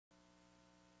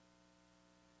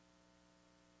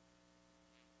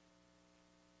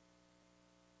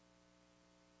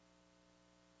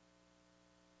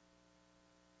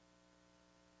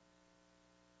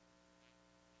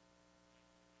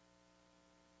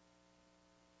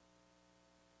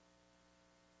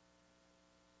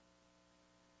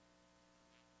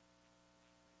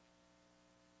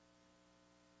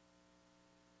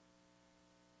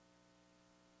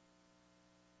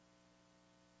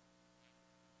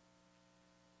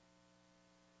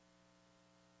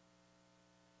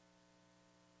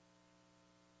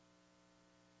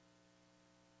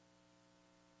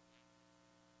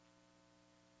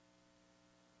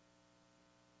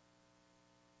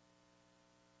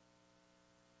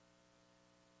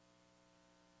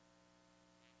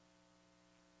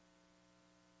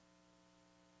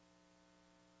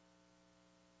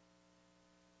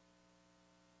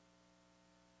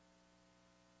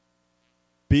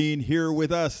being here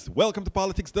with us. Welcome to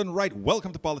Politics Done Right.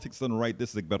 Welcome to Politics Done Right.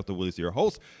 This is Egberto Willis, your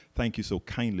host. Thank you so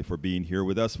kindly for being here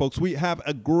with us, folks. We have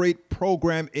a great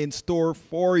program in store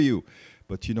for you.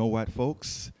 But you know what,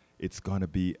 folks? It's going to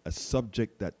be a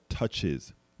subject that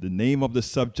touches the name of the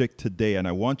subject today, and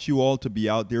I want you all to be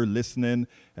out there listening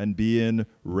and being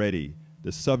ready.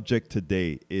 The subject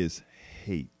today is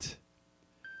hate.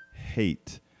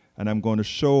 Hate. And I'm going to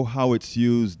show how it's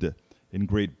used in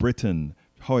Great Britain,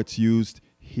 how it's used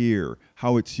here,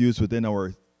 how it's used within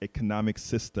our economic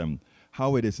system,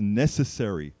 how it is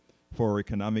necessary for our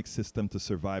economic system to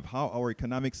survive, how our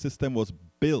economic system was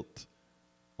built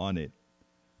on it.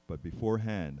 But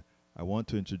beforehand, I want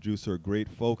to introduce our great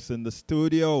folks in the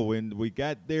studio. When we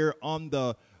got there on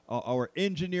the our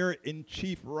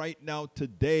engineer-in-chief right now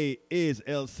today is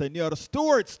El Señor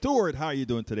Stuart. Stuart, how are you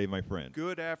doing today, my friend?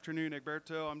 Good afternoon,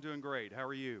 Egberto. I'm doing great. How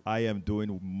are you? I am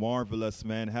doing marvelous,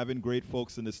 man. Having great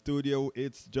folks in the studio,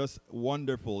 it's just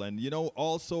wonderful. And, you know,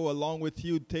 also along with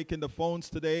you taking the phones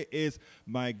today is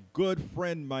my good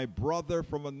friend, my brother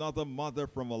from another mother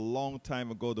from a long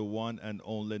time ago, the one and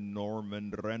only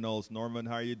Norman Reynolds. Norman,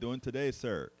 how are you doing today,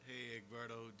 sir? Hey,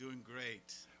 Egberto, doing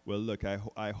great. Well, look,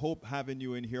 I hope having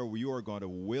you in here, you are going to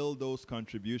will those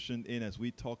contributions in as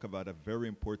we talk about a very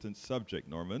important subject,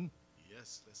 Norman.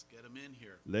 Yes, let's get them in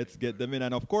here. Let's get them in.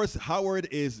 And, of course, Howard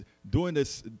is doing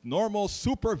this normal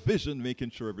supervision, making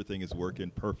sure everything is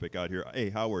working perfect out here. Hey,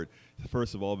 Howard,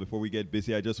 first of all, before we get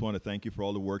busy, I just want to thank you for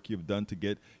all the work you've done to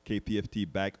get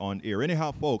KPFT back on air.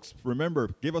 Anyhow, folks,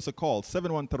 remember, give us a call,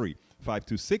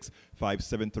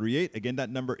 713-526-5738. Again,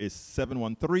 that number is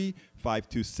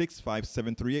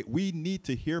 713-526-5738. We need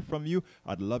to hear from you.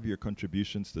 I'd love your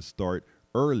contributions to start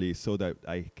early so that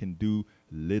I can do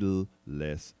little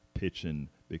less pitching,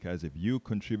 because if you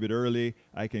contribute early,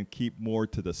 I can keep more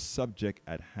to the subject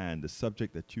at hand, the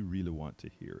subject that you really want to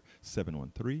hear.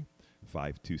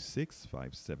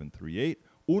 713-526-5738.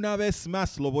 Una vez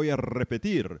más lo voy a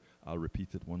repetir. I'll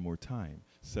repeat it one more time.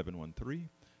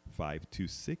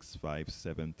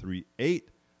 713-526-5738.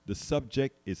 The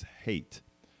subject is hate.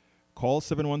 Call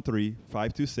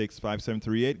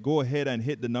 713-526-5738. Go ahead and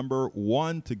hit the number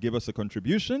 1 to give us a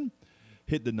contribution.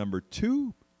 Hit the number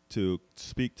 2 to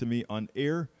speak to me on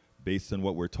air based on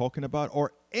what we're talking about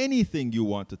or anything you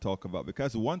want to talk about.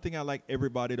 Because one thing I like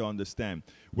everybody to understand,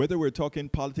 whether we're talking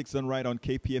Politics Done Right on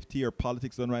KPFT or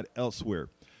Politics Done Right elsewhere,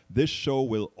 this show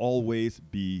will always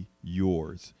be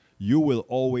yours. You will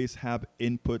always have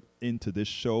input into this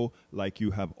show like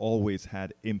you have always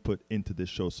had input into this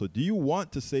show. So do you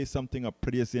want to say something of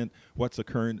present what's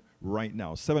occurring right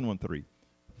now?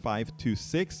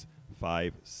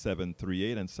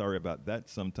 713-526-5738. And sorry about that.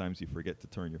 Sometimes you forget to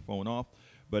turn your phone off.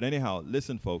 But anyhow,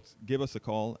 listen, folks, give us a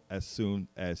call as soon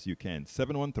as you can.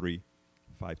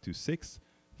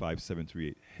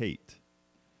 713-526-5738. Hate.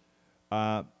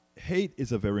 Hate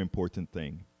is a very important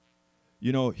thing.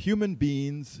 You know, human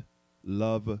beings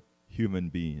love human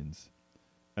beings.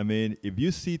 I mean, if you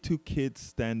see two kids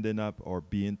standing up or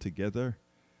being together,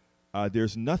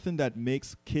 there's nothing that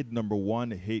makes kid number 1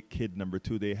 hate kid number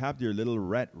 2. They have their little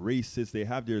rat races. They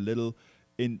have their little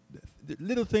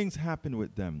things happen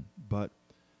with them, but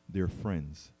they're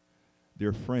friends.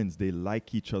 They're friends. They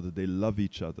like each other. They love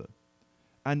each other.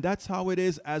 And that's how it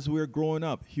is as we're growing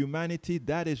up. Humanity,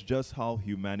 that is just how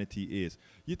humanity is.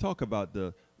 You talk about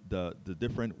the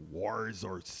different wars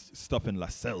or stuff in La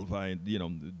Selva and, you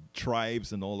know,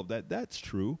 tribes and all of that. That's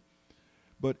true.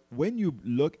 But when you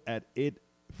look at it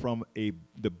from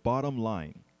the bottom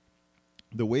line,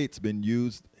 the way it's been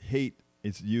used, hate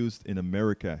is used in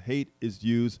America. Hate is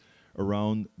used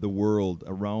around the world,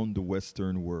 around the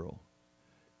Western world.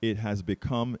 It has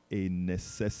become a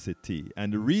necessity.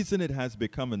 And the reason it has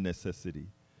become a necessity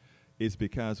is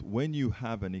because when you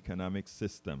have an economic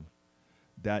system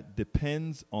that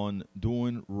depends on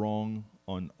doing wrong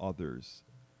on others,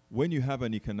 when you have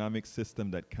an economic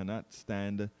system that cannot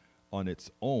stand on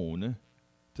its own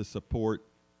to support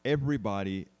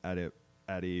everybody at a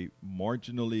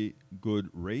marginally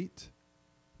good rate,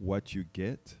 what you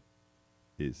get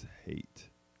is hate.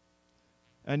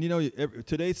 And you know,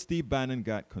 today Steve Bannon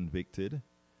got convicted.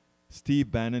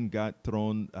 Steve Bannon got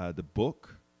thrown the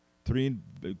book.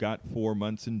 Got 4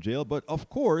 months in jail. But of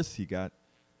course, he got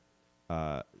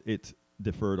it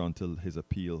deferred until his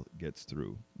appeal gets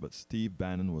through. But Steve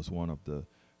Bannon was one of the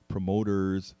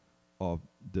promoters of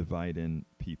dividing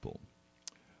people.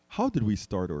 How did we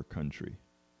start our country?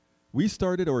 We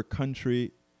started our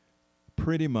country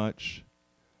pretty much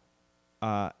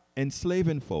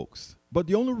enslaving folks. But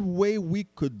the only way we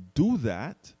could do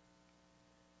that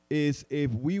is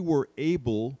if we were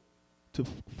able to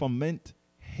foment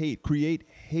hate, create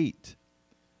hate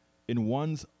in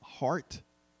one's heart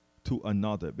to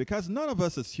another. Because none of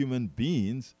us as human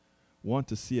beings want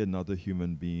to see another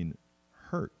human being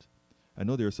hurt. I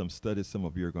know there are some studies some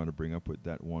of you are going to bring up with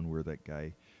that one where that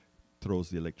guy throws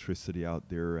the electricity out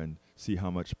there and see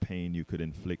how much pain you could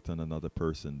inflict on another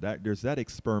person. There's that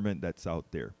experiment that's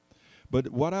out there. But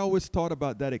what I always thought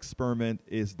about that experiment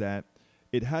is that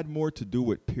it had more to do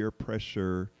with peer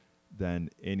pressure than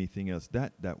anything else.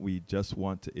 That we just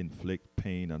want to inflict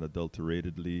pain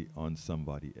unadulteratedly on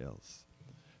somebody else.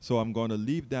 So I'm going to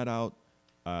leave that out,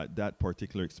 that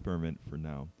particular experiment for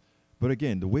now. But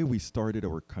again, the way we started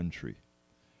our country,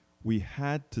 we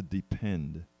had to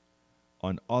depend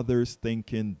on others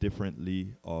thinking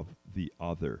differently of the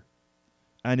other.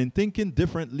 And in thinking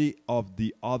differently of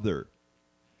the other,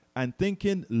 and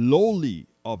thinking lowly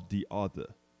of the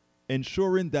other,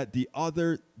 ensuring that the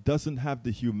other doesn't have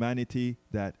the humanity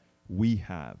that we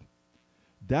have.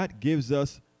 That gives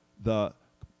us the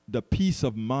peace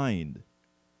of mind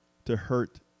to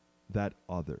hurt that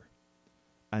other.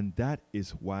 And that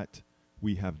is what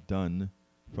we have done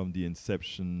from the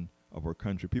inception of our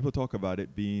country. People talk about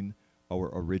it being our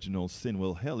original sin.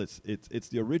 Well, hell, it's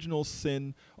the original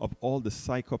sin of all the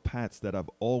psychopaths that have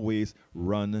always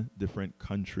run different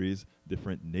countries,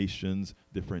 different nations,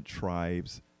 different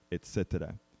tribes,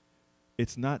 etc.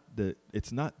 It's not the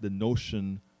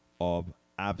notion of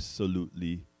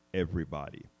absolutely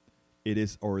everybody. It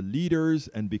is our leaders,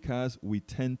 and because we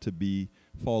tend to be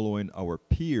following our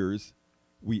peers,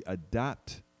 we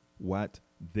adapt what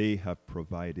they have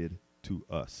provided to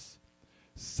us.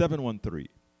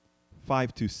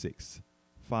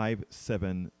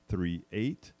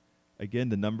 713-526-5738. Again,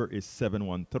 the number is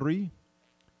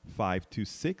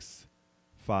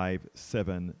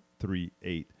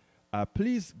 713-526-5738.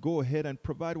 Please go ahead and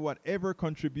provide whatever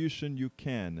contribution you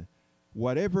can,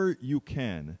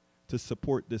 to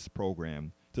support this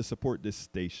program, to support this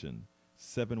station.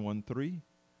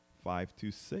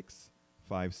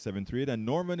 713-526-5738. And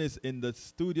Norman is in the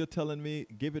studio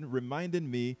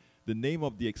reminding me the name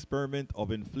of the experiment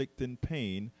of inflicting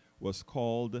pain was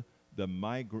called the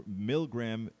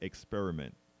Milgram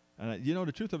experiment. And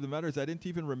the truth of the matter is I didn't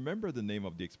even remember the name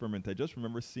of the experiment. I just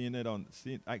remember seeing it on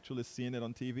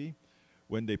TV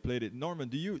when they played it. Norman,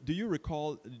 do you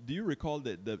recall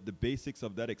the basics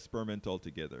of that experiment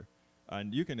altogether?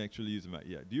 And you can actually use them.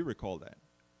 Yeah, do you recall that?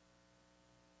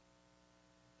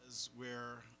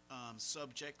 Where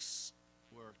subjects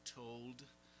were told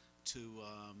to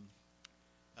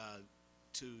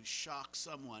shock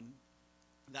someone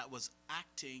that was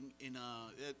acting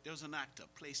there was an actor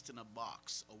placed in a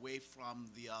box away from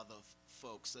the other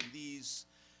folks, and the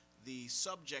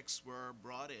subjects were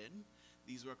brought in.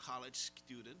 These were college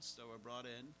students that were brought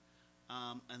in,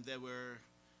 and they were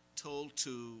told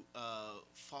to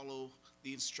follow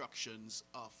the instructions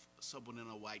of someone in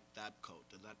a white lab coat,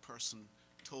 and that person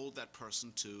told that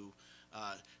person to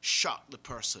shock the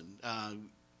person,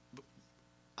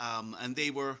 and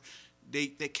they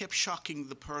kept shocking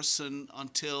the person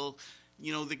until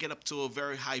they get up to a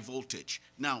very high voltage.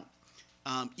 Now,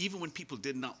 even when people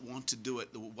did not want to do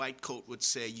it, the white coat would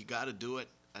say, "You got to do it,"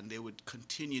 and they would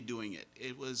continue doing it.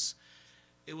 It was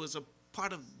a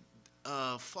part of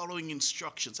following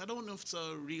instructions. I don't know if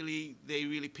they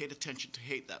really paid attention to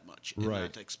hate that much in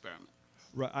that experiment.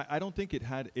 Right. I don't think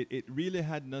it really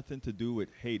had nothing to do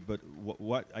with hate, but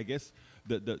what I guess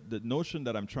the notion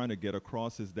that I'm trying to get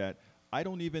across is that I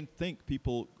don't even think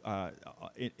people,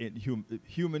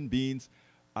 human beings,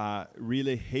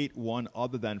 really hate one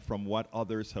other than from what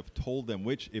others have told them,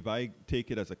 which, if I take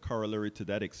it as a corollary to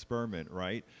that experiment,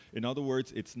 right? In other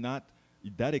words,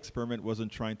 that experiment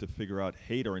wasn't trying to figure out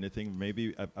hate or anything,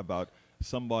 maybe about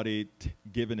somebody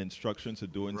giving instructions to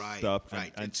doing stuff,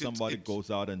 and somebody goes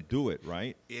out and do it,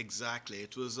 right? Exactly.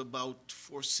 It was about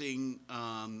forcing,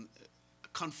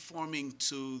 conforming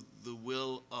to the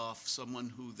will of someone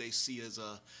who they see as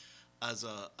a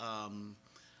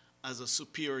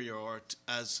superior, or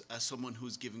as someone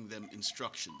who's giving them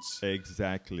instructions.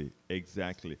 Exactly.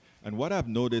 And what I've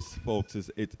noticed, folks,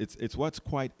 is it's what's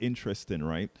quite interesting,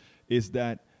 right? Is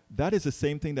that is the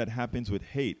same thing that happens with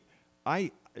hate.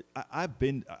 I've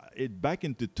been back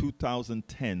into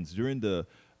 2010s during the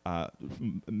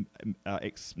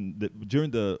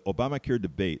Obamacare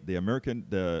debate,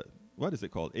 what is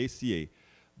it called? ACA,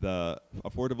 the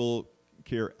Affordable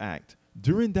Care Act.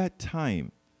 During that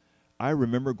time, I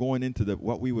remember going into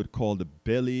what we would call the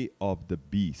belly of the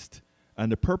beast. And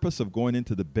the purpose of going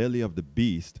into the belly of the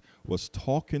beast was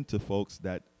talking to folks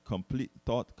that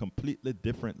thought completely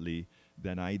differently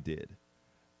than I did.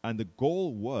 And the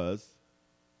goal was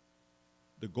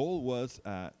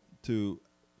to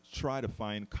try to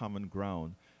find common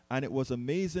ground And it was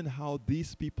amazing how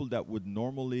these people that would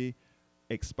normally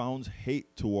expound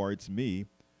hate towards me,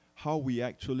 how we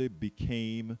actually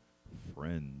became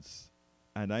friends.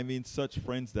 And I mean, such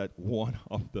friends that one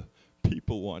of the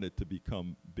people wanted to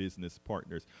become business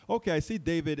partners. Okay, I see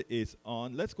David is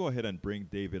on. Let's go ahead and bring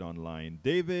David online.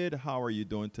 David, how are you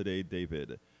doing today,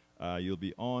 David? You'll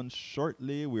be on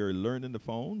shortly. We are learning the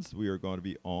phones. We are going to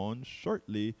be on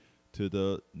shortly to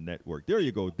the network. There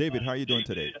you go. David, how are you doing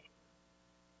today?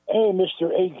 Hey, Mr.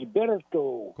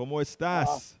 Egberto. ¿Cómo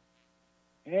estás?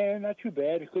 Not too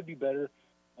bad. It could be better.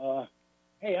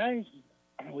 Hey, I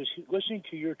was listening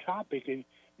to your topic, and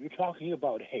you're talking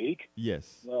about hate.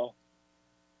 Yes. Well,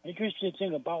 interesting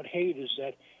thing about hate is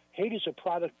that hate is a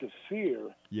product of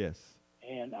fear. Yes.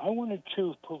 And I wanted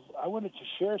to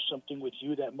share something with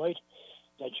you that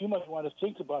you might want to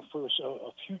think about for a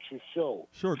future show.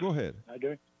 Sure, go ahead.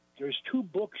 There's two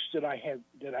books that I've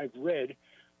read.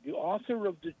 The author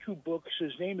of the two books,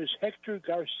 his name is Hector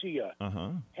Garcia.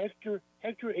 Hector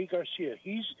A. Garcia.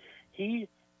 He's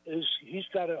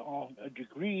got a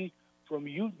degree from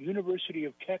University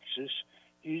of Texas.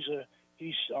 He's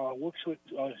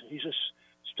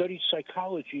studied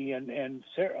psychology and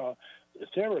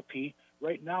therapy.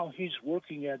 Right now, he's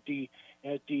working at the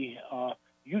UT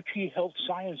Health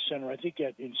Science Center, I think,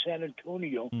 in San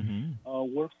Antonio.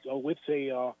 Worked with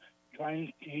a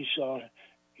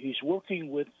he's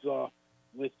working with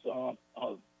it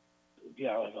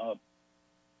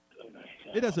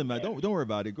doesn't matter. Don't worry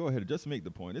about it. Go ahead. Just make the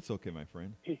point. It's okay, my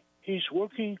friend. He's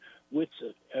working with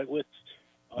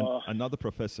another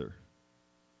professor.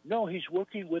 No, he's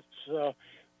working with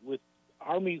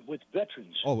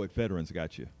veterans. Oh, with veterans.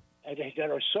 Got you. And that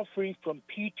are suffering from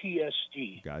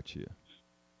PTSD. Got you.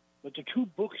 But the two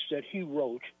books that he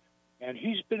wrote, and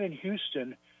he's been in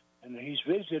Houston, and he's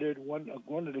visited one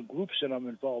of the groups that I'm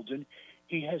involved in.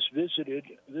 He has visited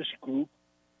this group,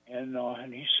 and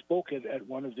he spoke at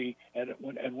one of the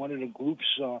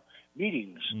group's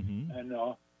meetings. And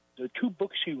the two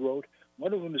books he wrote,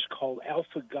 one of them is called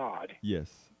Alpha God.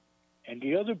 Yes. And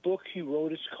the other book he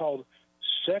wrote is called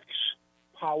Sex,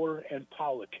 Power, and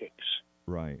Politics.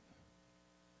 Right.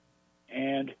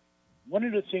 And one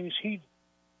of the things he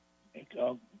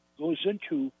goes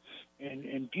into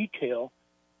in detail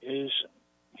is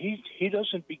he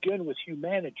doesn't begin with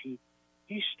humanity.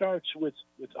 He starts with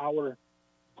our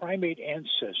primate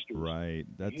ancestors. Right.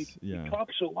 He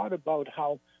talks a lot about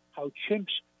how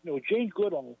chimps. Jane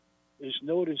Goodall is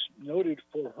noted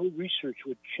for her research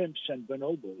with chimps and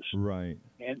bonobos. Right.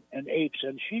 And apes.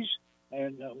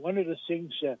 And one of the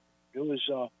things that there was.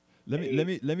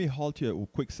 Let me halt you a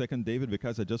quick second, David,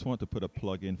 because I just want to put a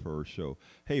plug in for our show.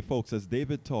 Hey, folks, as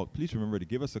David talked, please remember to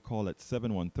give us a call at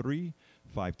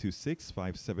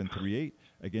 713-526-5738.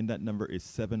 Again, that number is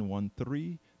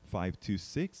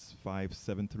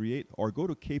 713-526-5738. Or go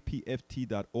to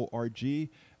kpft.org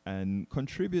and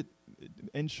contribute.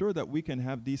 Ensure that we can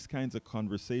have these kinds of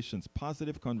conversations,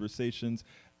 positive conversations,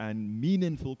 and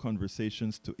meaningful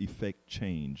conversations to effect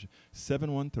change.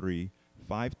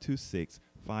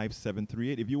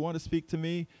 713-526-5738. If you want to speak to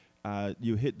me,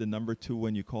 you hit the number 2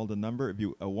 when you call the number. If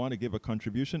you want to give a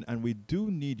contribution, and we do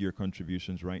need your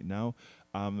contributions right now.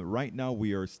 Right now,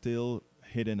 we are still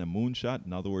hitting a moonshot,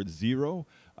 in other words, 0.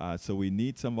 So we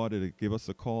need somebody to give us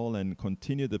a call and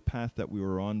continue the path that we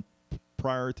were on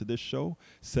prior to this show.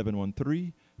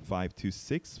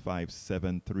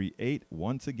 713-526-5738.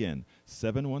 Once again,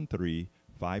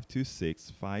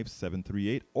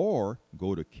 713-526-5738, or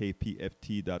go to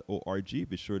kpft.org.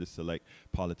 Be sure to select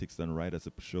Politics Done Right as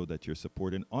a show that you're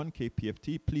supporting on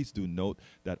KPFT. Please do note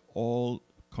that all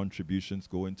contributions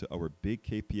go into our big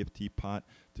KPFT pot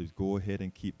to go ahead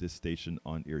and keep this station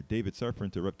on air. David, sorry for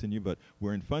interrupting you, but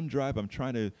we're in Fund Drive. I'm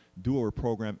trying to do our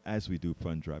program as we do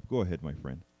Fund Drive. Go ahead, my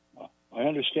friend. I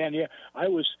understand. Yeah, I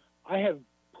have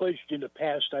pledged in the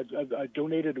past. I've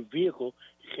donated a vehicle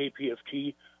to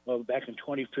KPFT back in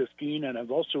 2015, and I've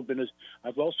also had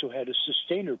a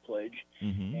sustainer pledge.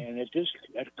 And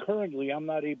currently, I'm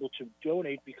not able to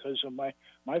donate because of my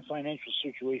financial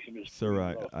situation is.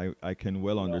 Sir, I can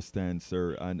well understand,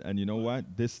 sir, and you know what?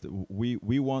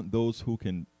 We want those who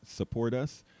can support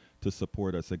us to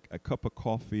support us. A cup of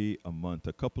coffee a month,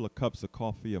 a couple of cups of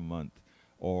coffee a month.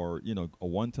 Or, a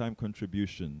one-time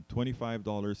contribution,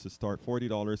 $25 to start,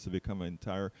 $40 to become an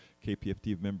entire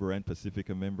KPFT member and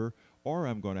Pacifica member. Or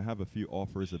I'm going to have a few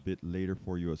offers a bit later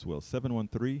for you as well.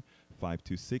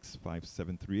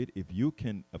 713-526-5738. If you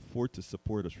can afford to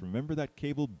support us, remember that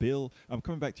cable bill. I'm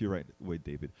coming back to you right away,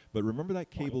 David. But remember that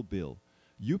cable bill.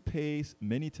 You pay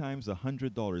many times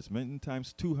 $100, many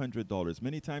times $200,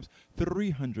 many times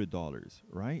 $300,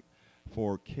 right,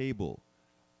 for cable.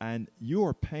 And you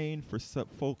are paying for some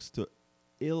folks to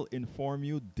ill-inform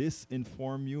you,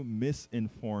 disinform you,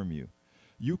 misinform you.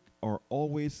 You are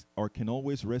always, or can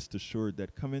always rest assured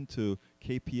that coming to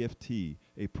KPFT,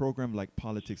 a program like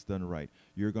Politics Done Right,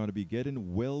 you're going to be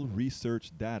getting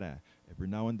well-researched data. Every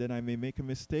now and then I may make a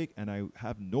mistake, and I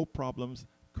have no problems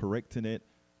correcting it,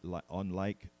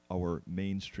 unlike our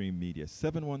mainstream media.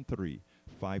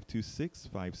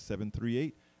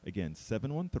 713-526-5738. Again,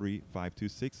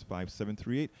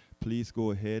 713-526-5738. Please go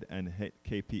ahead and hit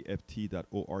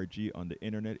kpft.org on the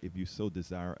internet if you so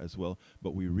desire as well.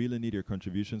 But we really need your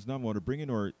contributions. Now I want to bring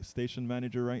in our station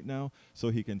manager right now so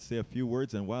he can say a few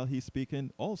words. And while he's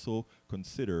speaking, also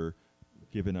consider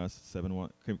giving us at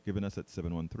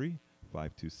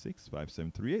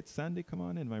 713-526-5738. Sandy, come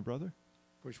on in, my brother.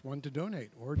 Push 1 to donate,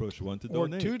 or Push 1 to or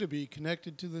donate. 2 to be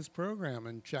connected to this program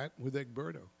and chat with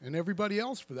Egberto and everybody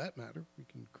else for that matter. We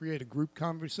can create a group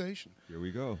conversation. Here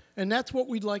we go. And that's what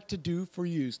we'd like to do for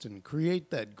Houston,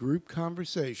 create that group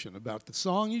conversation about the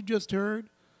song you just heard,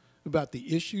 about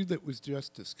the issue that was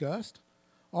just discussed,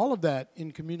 all of that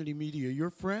in community media.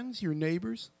 Your friends, your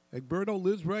neighbors. Egberto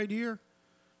lives right here,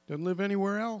 doesn't live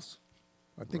anywhere else.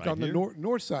 I think Right on the here?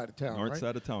 north side of town, North right?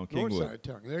 side of town, North Kingwood. side of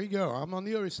town. There you go. I'm on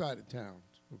the other side of town,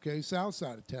 okay, south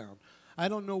side of town. I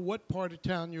don't know what part of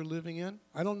town you're living in.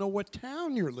 I don't know what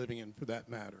town you're living in, for that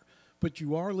matter. But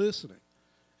you are listening,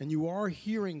 and you are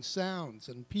hearing sounds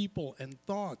and people and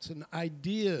thoughts and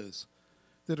ideas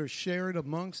that are shared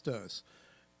amongst us.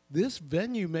 This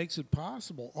venue makes it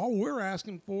possible. All we're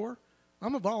asking for,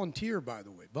 I'm a volunteer, by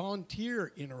the way,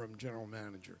 volunteer interim general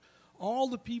manager. All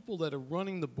the people that are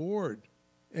running the board,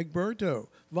 Egberto,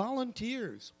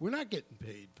 volunteers. We're not getting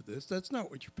paid for this. That's not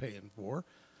what you're paying for.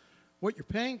 What you're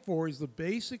paying for is the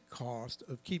basic cost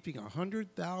of keeping a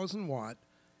 100,000-watt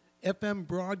FM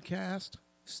broadcast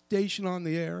station on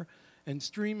the air and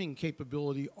streaming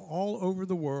capability all over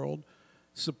the world,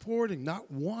 supporting not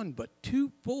one but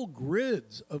 2 full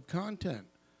grids of content.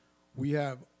 We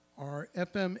have our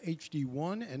FM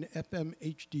HD1 and FM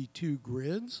HD2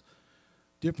 grids.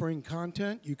 Differing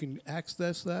content, you can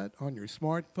access that on your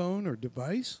smartphone or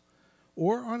device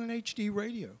or on an HD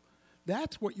radio.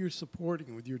 That's what you're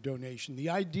supporting with your donation. The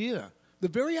idea, the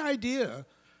very idea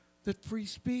that free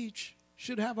speech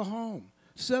should have a home.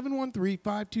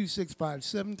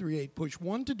 713-526-5738. Push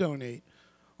 1 to donate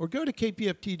or go to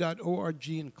kpft.org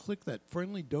and click that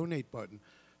friendly donate button.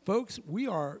 Folks, we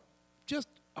are just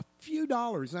a few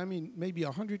dollars, I mean maybe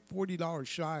 $140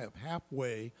 shy of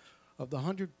halfway of the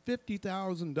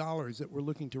 $150,000 that we're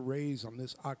looking to raise on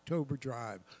this October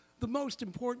drive. The most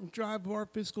important drive of our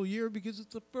fiscal year because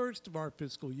it's the first of our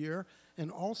fiscal year, and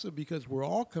also because we're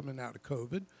all coming out of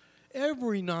COVID.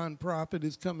 Every nonprofit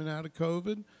is coming out of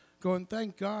COVID, going,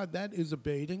 thank God that is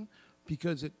abating,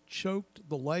 because it choked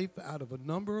the life out of a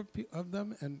number of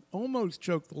them and almost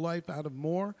choked the life out of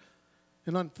more.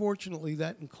 And unfortunately,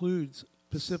 that includes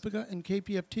Pacifica and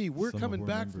KPFT. We're coming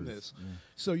back from this. Yeah.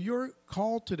 So your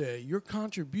call today, your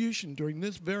contribution during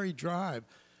this very drive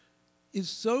is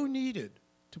so needed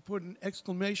to put an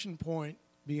exclamation point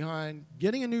behind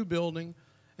getting a new building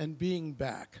and being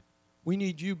back. We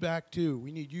need you back too.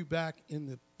 We need you back in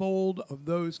the fold of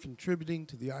those contributing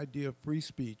to the idea of free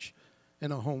speech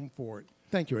and a home for it.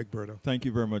 Thank you, Egberto. Thank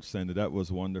you very much, Sandy. That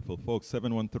was wonderful. Folks,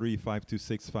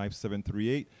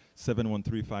 713-526-5738,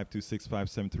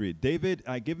 713-526-5738. David,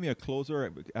 give me a closer.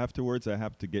 Afterwards, I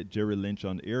have to get Jerry Lynch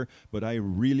on air, but I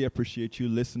really appreciate you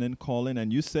listening, calling,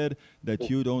 and you said that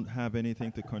you don't have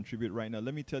anything to contribute right now.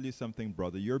 Let me tell you something,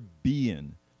 brother.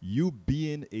 You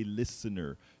being a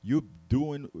listener, you're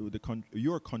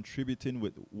contributing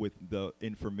with the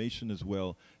information as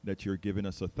well that you're giving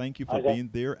us. So thank you for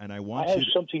being there, and I have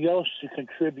something else to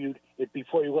contribute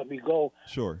before you let me go.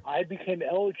 Sure. I became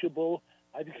eligible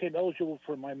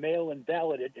for my mail-in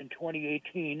ballot in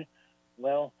 2018.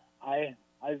 Well,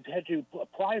 I've had to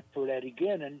apply for that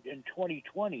again in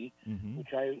 2020, which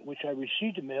I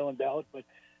received a mail-in ballot, but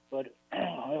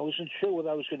I wasn't sure whether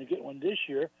I was going to get one this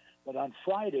year. But on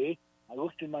Friday, I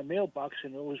looked in my mailbox,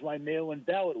 and it was my mail-in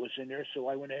ballot was in there. So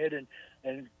I went ahead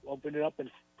and opened it up and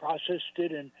processed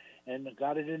it and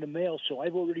got it in the mail. So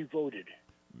I've already voted.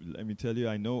 Let me tell you,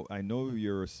 I know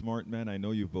you're a smart man. I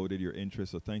know you voted your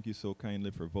interest. So thank you so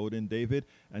kindly for voting, David.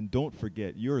 And don't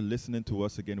forget, you're listening to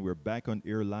us again. We're back on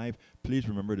air live. Please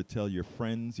remember to tell your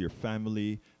friends, your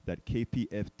family, that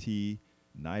KPFT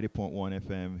 90.1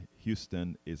 FM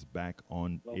Houston is back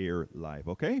on air live.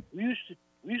 Okay?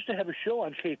 We used to have a show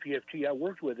on KPFT. I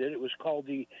worked with it. It was called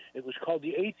the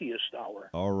Atheist Hour.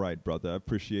 All right, brother. I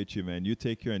appreciate you, man. You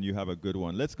take care and you have a good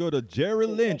one. Let's go to Jerry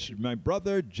Lynch, my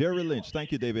brother, Jerry Lynch.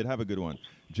 Thank you, David. Have a good one.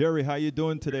 Jerry, how you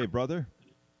doing today, brother?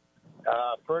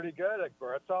 Pretty good,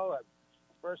 Egberto.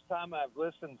 First time I've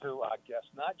listened to, I guess,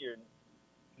 not your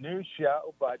new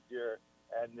show, but your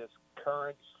and this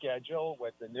current schedule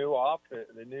with the new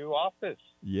office.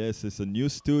 Yes, it's a new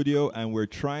studio, and we're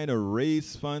trying to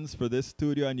raise funds for this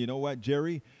studio. And you know what,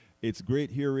 Jerry? It's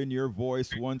great hearing your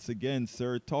voice once again,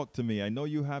 sir. Talk to me. I know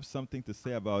you have something to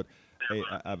say about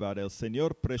El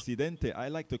Señor Presidente. I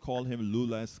like to call him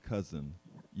Lula's cousin.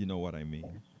 You know what I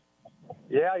mean?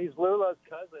 Yeah, he's Lula's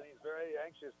cousin. He's very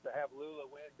anxious to have Lula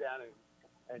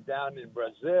win down in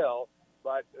Brazil,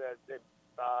 but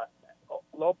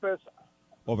Lopez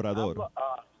Obrador.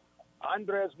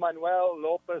 Andres Manuel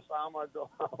Lopez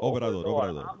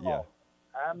Obrador, yeah.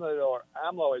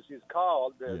 AMLO, as he's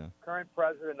called, the current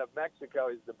president of Mexico,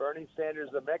 is the Bernie Sanders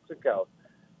of Mexico.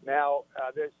 Now,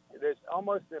 there's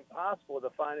almost impossible to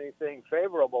find anything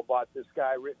favorable about this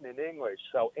guy written in English.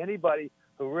 So anybody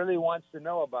who really wants to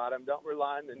know about him, don't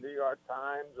rely on the New York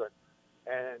Times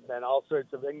and all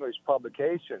sorts of English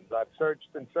publications. I've searched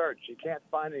and searched. You can't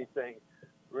find anything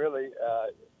really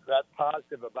that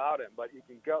positive about him. But you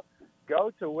can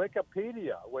go to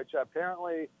Wikipedia, which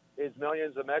apparently is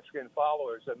millions of Mexican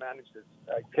followers that managed to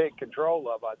take control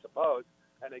of, I suppose,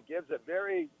 and it gives a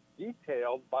very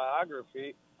detailed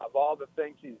biography of all the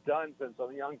things he's done since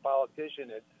a young politician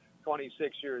at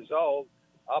 26 years old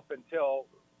up until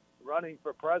running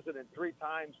for president 3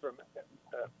 times for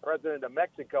president of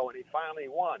Mexico, and he finally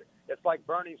won. It's like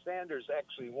Bernie Sanders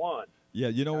actually won. Yeah,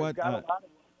 you know what?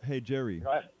 Hey, Jerry.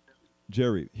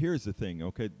 Jerry, here's the thing,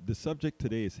 okay? The subject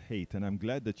today is hate, and I'm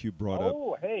glad that you brought up...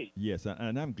 Oh, hate. Yes,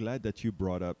 and I'm glad that you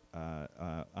brought up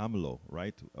AMLO,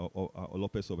 right?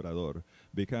 López Obrador,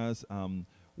 because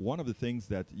one of the things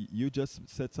that you just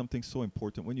said something so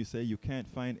important when you say you can't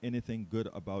find anything good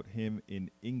about him in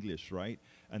English, right?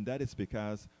 And that is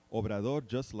because Obrador,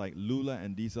 just like Lula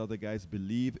and these other guys,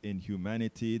 believe in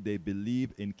humanity. They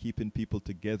believe in keeping people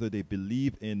together. They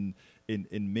believe in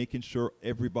making sure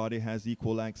everybody has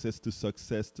equal access to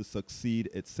success, to succeed,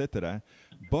 etc.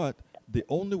 But the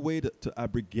only way to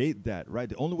abrogate that, right,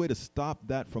 the only way to stop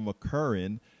that from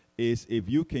occurring is if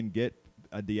you can get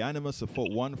the animus of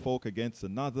one folk against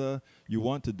another. You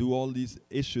want to do all these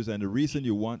issues, and the reason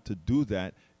you want to do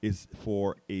that is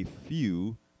for a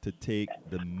few to take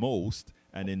the most,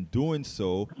 and in doing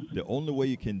so, the only way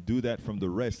you can do that from the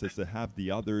rest is to have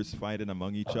the others fighting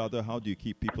among each other. How do you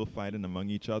keep people fighting among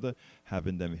each other?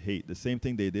 Having them hate. The same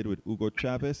thing they did with Hugo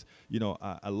Chavez. You know,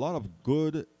 a lot of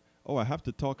good... Oh, I have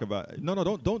to talk about... No,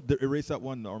 don't erase that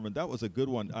one, Norman. That was a good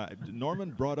one. Norman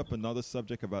brought up another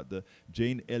subject about the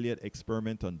Jane Elliott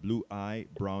experiment on blue eye,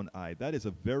 brown eye. That is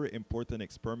a very important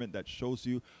experiment that shows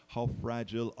you how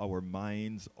fragile our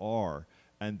minds are.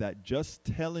 And that just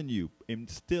telling you,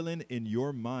 instilling in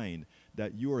your mind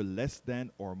that you are less than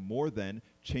or more than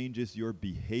changes your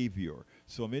behavior.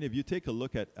 So, I mean, if you take a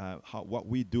look at what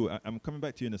we do, I'm coming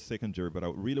back to you in a second, Jerry, but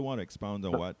I really want to expound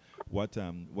on what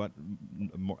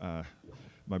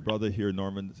my brother here,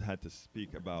 Norman, had to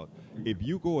speak about. If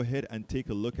you go ahead and take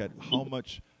a look at how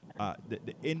much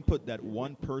the input that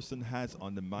one person has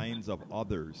on the minds of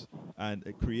others, and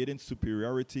creating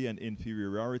superiority and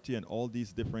inferiority and all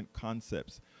these different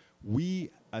concepts, we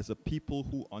as a people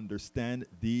who understand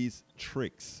these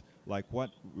tricks, like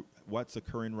what's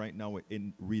occurring right now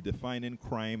in redefining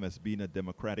crime as being a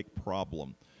democratic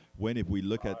problem, when if we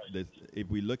look at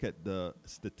the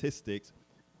statistics,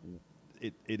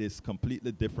 it is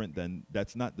completely different.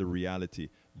 That's not the reality.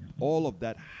 All of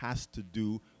that has to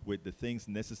do with the things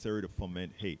necessary to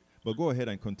foment hate. But go ahead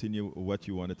and continue what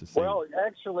you wanted to say. Well,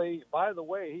 actually, by the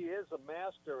way, he is a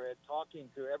master at talking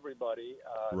to everybody.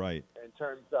 Right. In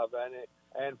terms of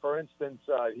and for instance,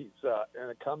 he's when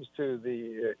it comes to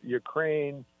the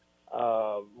Ukraine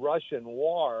Russian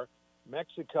war,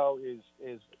 Mexico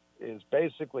is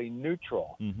basically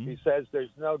neutral. Mm-hmm. He says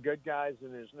there's no good guys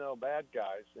and there's no bad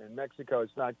guys, and Mexico is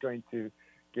not going to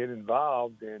get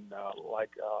involved in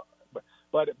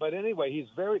But anyway, he's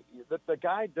the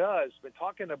guy does, been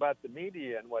talking about the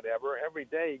media and whatever. Every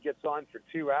day he gets on for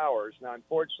 2 hours. Now,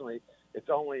 unfortunately, it's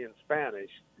only in Spanish.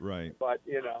 Right. But,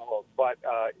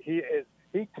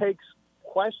 he takes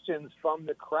questions from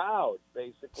the crowd,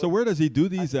 basically. So where does he do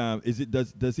these?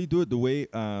 Does he do it the way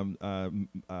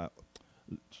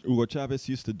Hugo Chavez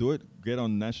used to do it? Get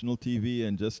on national TV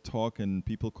and just talk and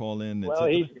people call in? Well,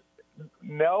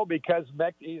 no, because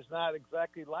he's not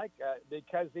exactly like that,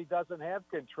 because he doesn't have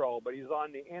control, but he's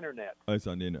on the internet. Oh, it's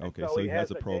on the internet. Okay, so he has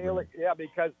a program.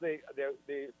 Because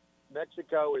the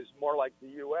Mexico is more like the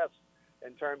U.S.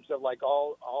 in terms of like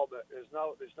all there's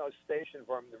no station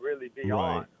for him to really be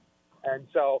on, and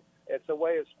so it's a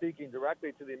way of speaking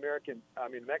directly to the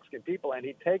Mexican people, and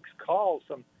he takes calls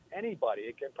from anybody.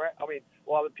 It can, I mean,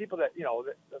 well, the people that, you know,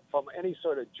 from any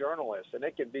sort of journalist, and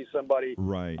it can be somebody,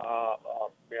 right,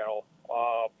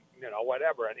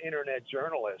 whatever, an internet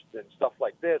journalist and stuff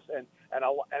like this, and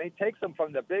he takes them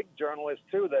from the big journalists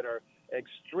too that are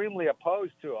extremely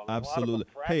opposed to him. Absolutely.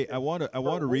 Hey, I want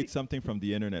to read something from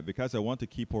the internet because I want to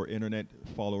keep our internet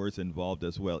followers involved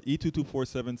as well.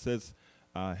 E2247 says,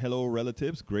 hello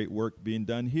relatives, great work being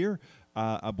done here.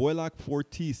 Abuela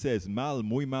 4T says,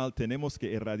 muy mal, tenemos que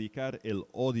erradicar el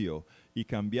odio y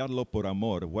cambiarlo por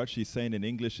amor. What she's saying in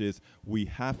English is we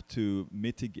have to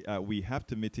mitigate, we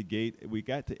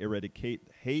got to eradicate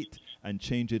hate and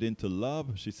change it into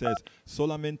love. She says,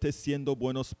 solamente siendo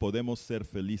buenos podemos ser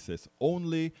felices.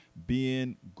 Only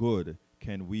being good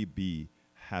can we be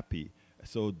happy.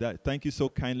 So thank you so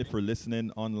kindly for listening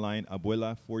online,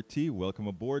 Abuela 4T. Welcome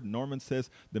aboard. Norman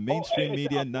says the mainstream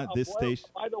media, not this station.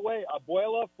 By the way,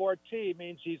 Abuela 4T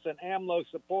means he's an AMLO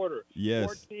supporter. Yes.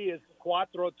 4T is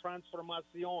Cuatro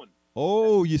Transformacion.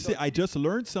 Oh, you see, I just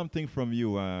learned something from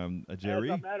you,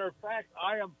 Jerry. As a matter of fact,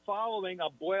 I am following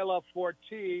Abuela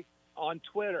 4T on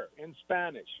Twitter in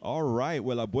Spanish. All right.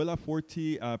 Well, Abuela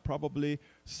 4T probably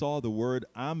saw the word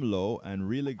AMLO and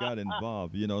really got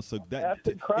involved, you know, so That's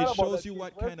it incredible shows you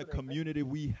what kind of community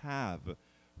we have.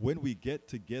 When we get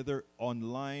together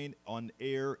online, on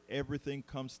air, everything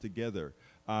comes together.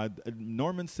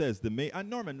 Norman says,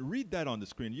 Norman, read that on the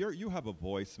screen. You have a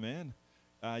voice, man.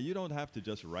 You don't have to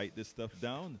just write this stuff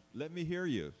down. Let me hear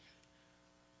you.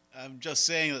 I'm just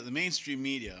saying that the mainstream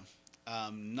media,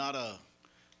 not a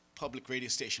public radio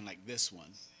station like this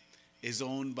one, is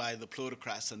owned by the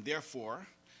plutocrats, and therefore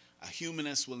a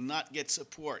humanist will not get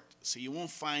support. So you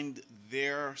won't find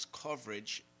their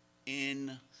coverage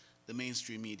in the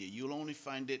mainstream media. You'll only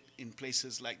find it in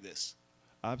places like this.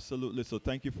 Absolutely. So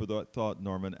thank you for that thought,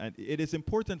 Norman. And it is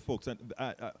important, folks. And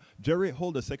Jerry,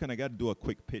 hold a second. I got to do a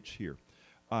quick pitch here.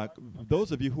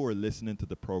 Those of you who are listening to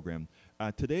the program,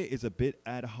 today is a bit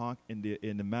ad hoc in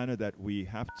the manner that we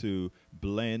have to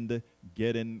blend,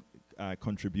 get in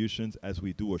contributions as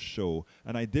we do a show.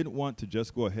 And I didn't want to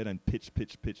just go ahead and pitch,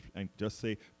 and just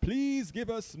say, please give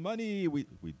us money. We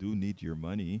do need your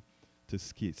money to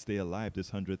stay alive.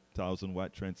 This 100,000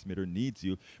 watt transmitter needs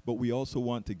you. But we also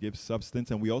want to give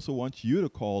substance, and we also want you to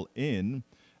call in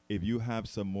if you have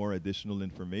some more additional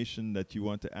information that you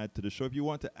want to add to the show, if you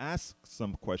want to ask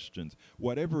some questions,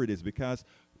 whatever it is, because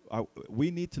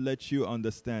we need to let you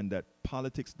understand that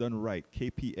politics done right,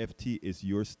 KPFT is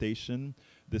your station,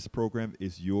 this program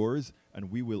is yours, and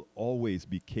we will always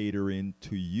be catering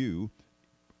to you,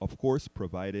 of course,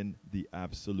 providing the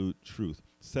absolute truth.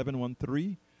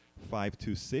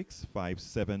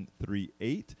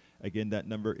 713-526-5738. Again, that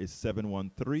number is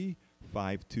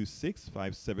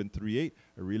 713-526-5738.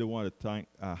 I really want to thank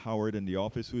Howard in the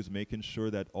office, who's making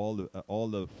sure that all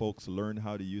the folks learn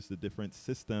how to use the different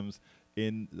systems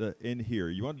in here.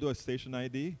 You want to do a station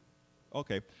ID?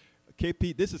 Okay.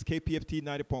 This is KPFT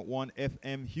 90.1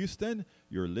 FM Houston.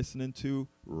 You're listening to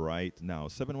right now.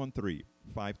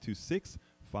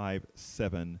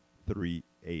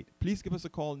 713-526-5738. Please give us a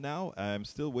call now. I'm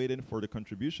still waiting for the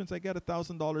contributions. I got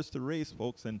 $1,000 to raise,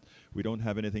 folks, and we don't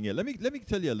have anything yet. Let me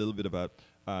tell you a little bit about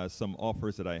some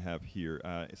offers that I have here,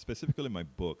 specifically my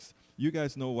books. You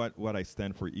guys know what I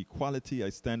stand for: equality. I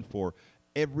stand for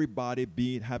everybody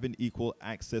having equal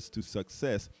access to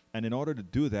success. And in order to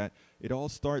do that, it all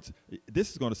starts.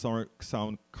 This is going to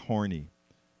sound corny.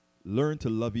 Learn to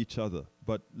love each other,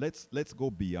 but let's go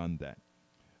beyond that.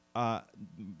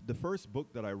 The first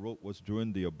book that I wrote was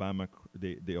during the Obamacare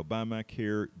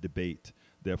debate,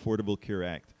 the Affordable Care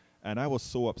Act, and I was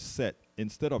so upset.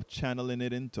 Instead of channeling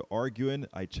it into arguing,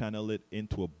 I channeled it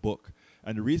into a book.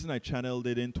 And the reason I channeled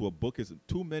it into a book is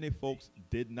too many folks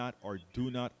did not or do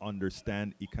not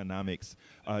understand economics.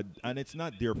 And it's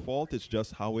not their fault, it's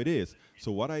just how it is.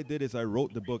 So what I did is I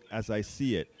wrote the book as I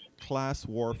see it: Class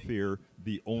Warfare,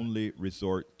 the Only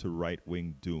Resort to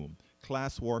Right-Wing Doom.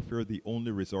 Class Warfare, the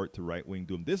Only Resort to Right-Wing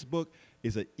Doom. This book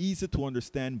is an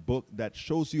easy-to-understand book that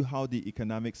shows you how the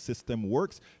economic system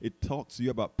works. It talks to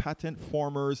you about patent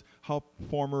farmers, how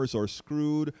farmers are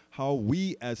screwed, how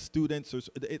we as students are.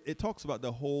 It talks about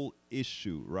the whole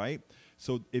issue, right?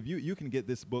 So if you can get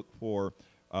this book for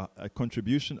a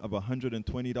contribution of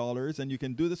 $120, and you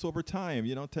can do this over time,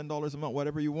 you know, $10 a month,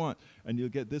 whatever you want, and you'll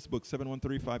get this book,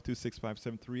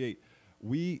 713-526-5738.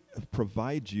 We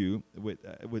provide you with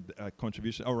a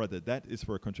contribution, or rather, that is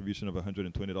for a contribution of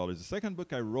 $120. The second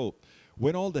book I wrote,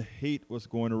 when all the hate was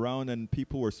going around and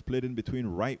people were splitting between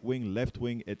right wing, left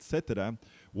wing, etc.,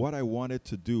 what I wanted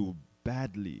to do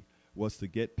badly was to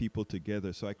get people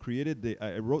together. So I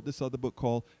wrote this other book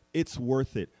called It's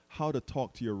Worth It: how to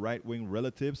talk to your right-wing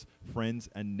relatives, friends,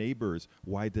 and neighbors.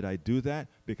 Why did I do that?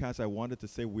 Because I wanted to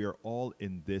say we are all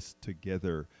in this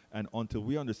together. And until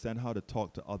we understand how to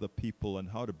talk to other people and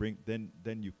how to bring, then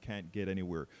you can't get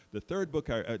anywhere. The third book,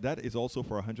 that is also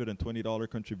for a $120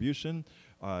 contribution.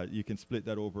 You can split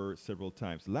that over several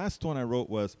times. Last one I wrote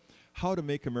was How to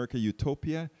Make America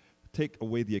Utopia, Take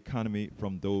Away the Economy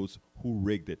from Those Who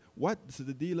Rigged It. What's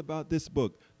the deal about this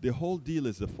book? The whole deal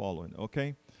is the following,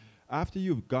 okay? After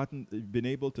you've been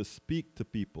able to speak to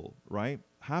people, right?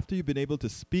 After you've been able to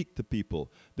speak to people,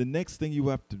 the next thing you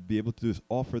have to be able to do is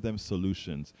offer them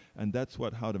solutions. And that's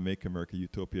what How to Make America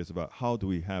Utopia is about. How do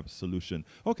we have solution?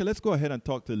 Okay, let's go ahead and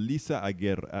talk to Lisa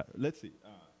Aguirre. Let's see.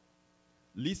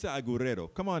 Lisa Agurero.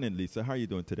 Come on in, Lisa. How are you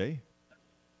doing today?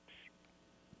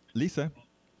 Lisa?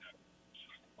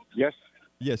 Yes.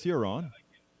 Yes, you're on.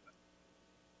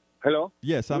 Hello?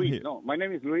 Yes, I'm Luis. here. No, my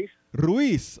name is Luis.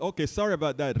 Ruiz. Okay, sorry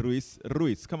about that, Ruiz.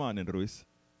 Ruiz, come on in, Ruiz.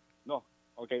 No.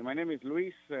 Okay, my name is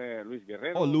Luis, Luis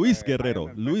Guerrero. Oh, Luis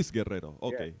Guerrero. Luis Guerrero.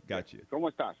 Okay, got you. ¿Cómo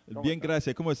estás? Bien,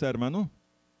 gracias. ¿Cómo está, hermano?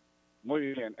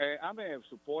 Muy bien. I'm a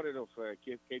supporter of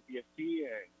KPFT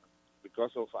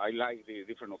because of I like the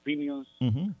different opinions.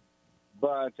 Mm-hmm.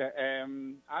 But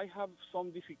I have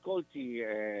some difficulty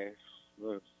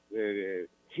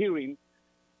hearing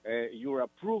your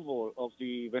approval of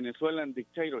the Venezuelan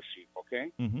dictatorship,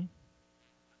 okay? Mm-hmm.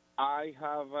 I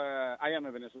am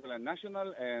a Venezuelan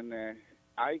national, and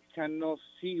I cannot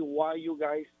see why you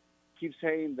guys keep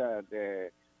saying that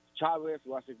Chavez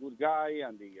was a good guy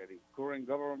and the current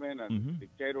government and the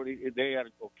dictator, they are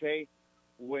okay,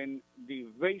 when the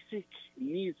basic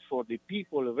needs for the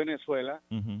people of Venezuela,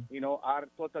 are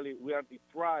totally, we are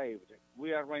deprived.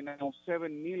 We are right now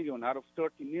 7 million out of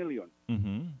 30 million.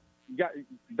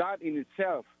 That in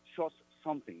itself shows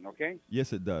something, okay?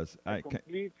 Yes, it does. A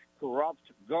complete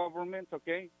corrupt government,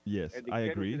 okay? Yes, I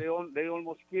agree. They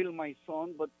almost killed my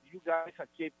son, but you guys at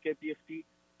KPFT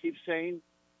keep saying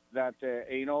that,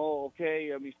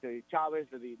 okay, Mr. Chavez,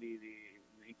 the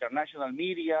international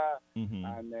media,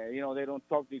 and, they don't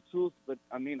talk the truth. But,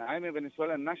 I mean, I'm a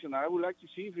Venezuelan national. I would like to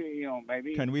see if,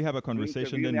 maybe... Can we have a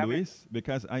conversation then, Luis?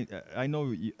 Because I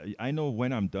know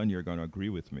when I'm done, you're going to agree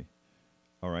with me.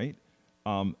 All right?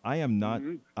 I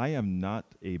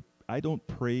don't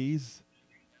praise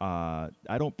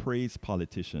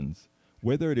politicians,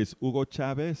 whether it is Hugo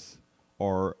Chavez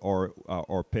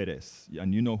or Perez,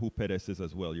 and you know who Perez is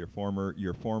as well. Your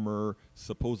former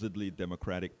supposedly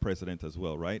democratic president as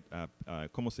well, right?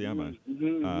 ¿Cómo se llama?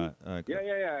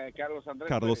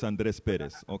 Carlos Andrés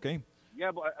Pérez. Okay. Yeah,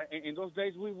 but in those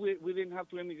days we didn't have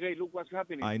to emigrate. Look what's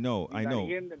happening. I know.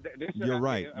 Again, you're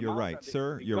right,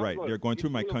 sir. You're right. They're going through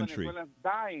my country.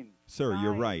 Sir,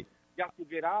 you're right. You have to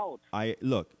get out. I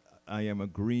am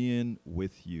agreeing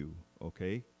with you.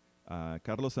 Okay,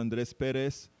 Carlos Andrés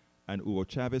Pérez and Hugo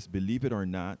Chavez, believe it or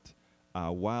not,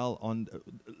 while on,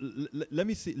 let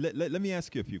me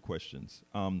ask you a few questions.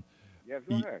 Yes,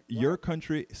 go ahead. Your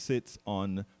country sits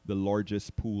on the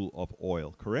largest pool of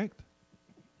oil, correct?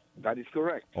 That is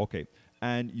correct. Okay.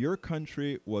 And your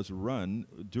country was run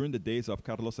during the days of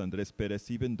Carlos Andrés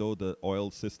Pérez, even though the oil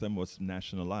system was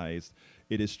nationalized.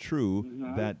 It is true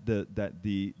that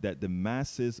the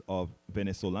masses of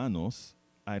Venezolanos,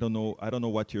 I don't know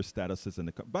what your status is in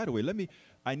the. By the way, let me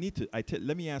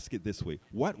ask it this way: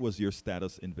 what was your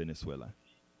status in Venezuela?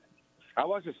 I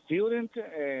was a student,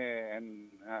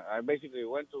 and I basically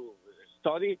went to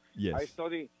study. Yes. I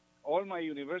studied all my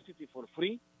university for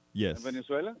free. Yes. In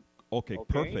Venezuela. Okay,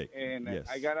 perfect. And yes.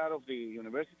 I got out of the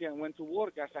university and went to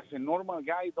work as a normal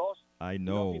guy does. I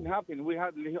know. Nothing happened. We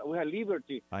had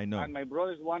liberty. I know. And my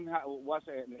brother's one was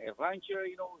a rancher,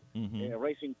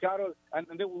 raising cattle, and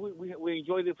we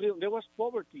enjoyed the freedom. There was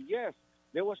poverty, yes.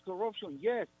 There was corruption,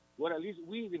 yes. But at least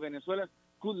we, the Venezuelans,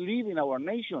 could live in our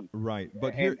nation. Right.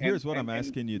 But here's what I'm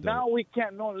asking you, though. Now we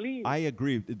cannot live. I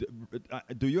agree.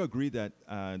 Do you agree that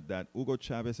that Hugo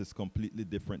Chavez is completely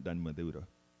different than Maduro?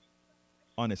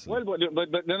 Honestly. Well,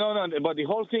 but no. But the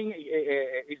whole thing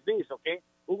is this, okay?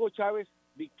 Hugo Chavez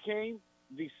became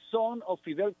the son of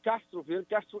Fidel Castro. Fidel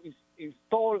Castro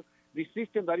installed the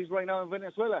system that is right now in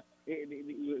Venezuela.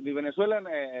 The Venezuelan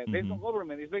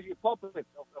government is basically a puppet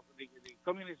of the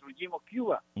communist regime of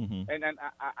Cuba. And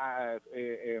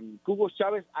Hugo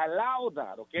Chavez allowed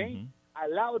that, okay?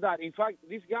 Allowed that. In fact,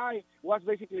 this guy was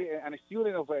basically a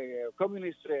student of a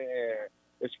communist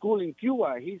school in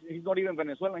Cuba. He's not even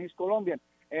Venezuelan. He's Colombian.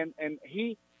 And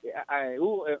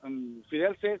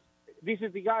Fidel says, this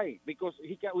is the guy because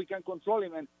we can control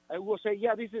him. And I will say,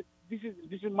 yeah, this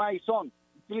is my son.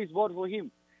 Please vote for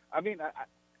him. I mean,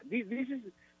 this is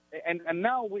and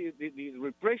now the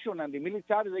repression and the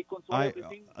military, they control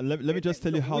everything. Let me just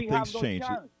tell you how things change.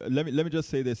 Chance. Let me just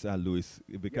say this, Luis,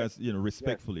 because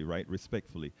respectfully, right?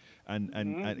 Respectfully,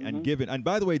 and given. And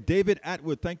by the way, David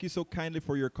Atwood, thank you so kindly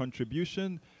for your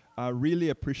contribution. I really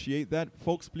appreciate that,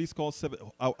 folks. Please call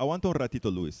I want un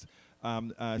ratito, Luis.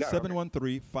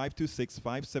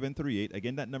 713-526-5738.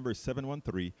 Again, that number is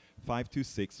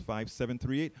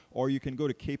 713-526-5738. Or you can go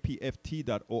to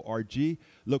kpft.org.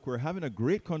 Look, we're having a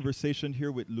great conversation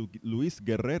here with Luis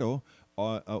Guerrero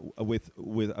with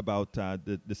about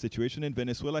the situation in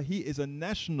Venezuela. He is a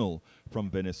national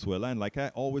from Venezuela. And like I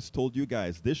always told you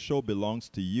guys, this show belongs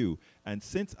to you. And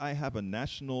since I have a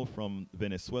national from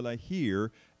Venezuela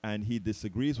here and he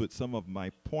disagrees with some of my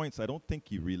points, I don't think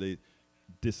he really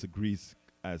disagrees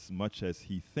as much as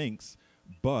he thinks,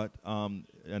 but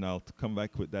and I'll come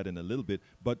back with that in a little bit,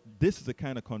 but this is the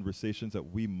kind of conversations that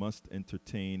we must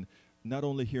entertain not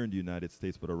only here in the United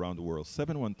States but around the world.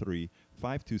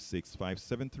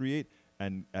 713-526-5738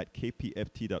 and at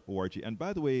kpft.org. And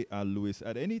by the way, Luis,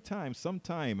 at any time,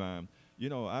 sometime,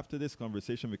 after this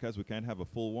conversation, because we can't have a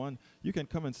full one, you can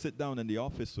come and sit down in the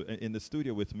office, in the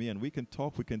studio with me, and we can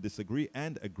talk, we can disagree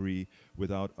and agree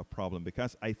without a problem,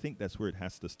 because I think that's where it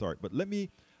has to start. But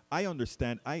I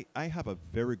understand, I have a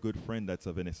very good friend that's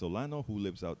a Venezolano who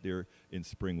lives out there in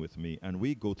Spring with me, and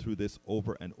we go through this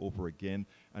over and over again,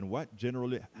 and what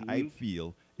generally I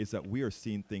feel is that we are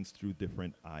seeing things through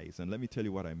different eyes, and let me tell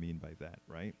you what I mean by that,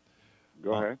 right?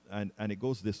 Go ahead. And it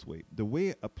goes this way. The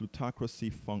way a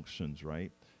plutocracy functions,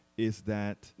 right, is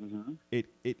that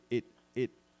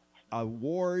it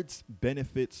awards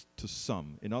benefits to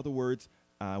some. In other words,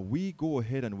 we go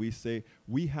ahead and we say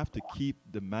we have to keep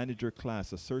the manager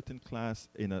class, a certain class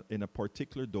in a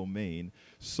particular domain,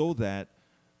 so that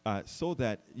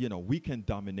we can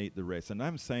dominate the rest. And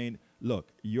I'm saying,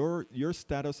 look, your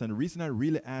status, and the reason I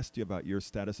really asked you about your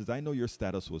status is I know your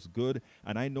status was good,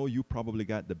 and I know you probably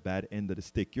got the bad end of the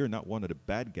stick. You're not one of the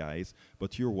bad guys,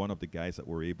 but you're one of the guys that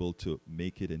were able to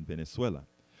make it in Venezuela,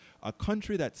 a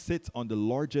country that sits on the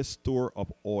largest store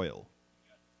of oil.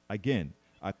 Again,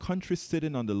 a country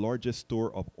sitting on the largest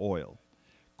store of oil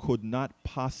could not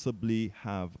possibly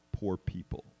have poor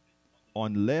people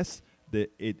unless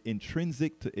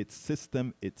intrinsic to its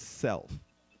system itself,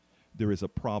 there is a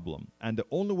problem. And the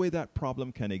only way that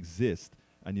problem can exist,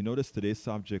 and you notice today's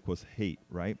subject was hate,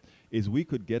 right, is we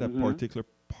could get a particular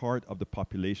part of the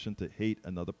population to hate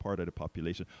another part of the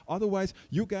population. Otherwise,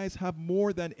 you guys have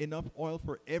more than enough oil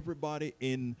for everybody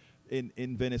in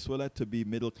Venezuela to be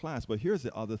middle class. But here's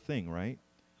the other thing, right?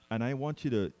 And I want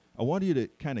you to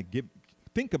kind of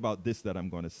think about this that I'm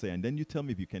going to say, and then you tell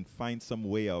me if you can find some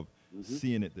way of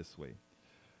seeing it this way.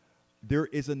 There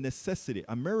is a necessity.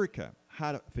 America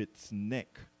had its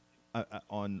neck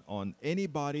on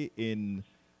anybody in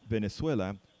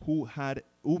Venezuela who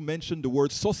mentioned the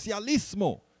word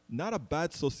socialismo. Not a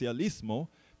bad socialismo,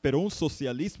 pero un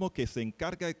socialismo que se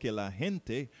encarga que la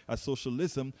gente, a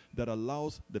socialism that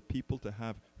allows the people to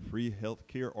have free health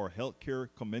care or health care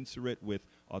commensurate with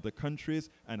other countries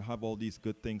and have all these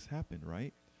good things happen,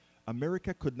 right?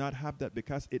 America could not have that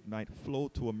because it might flow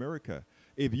to America.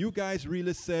 If you guys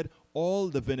really said all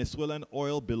the Venezuelan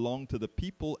oil belonged to the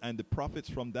people and the profits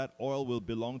from that oil will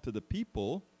belong to the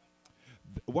people,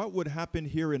 what would happen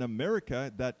here in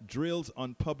America that drills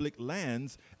on public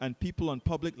lands and people on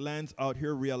public lands out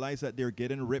here realize that they're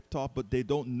getting ripped off, but they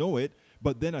don't know it.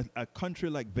 But then a country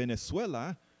like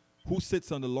Venezuela, who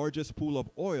sits on the largest pool of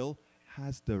oil,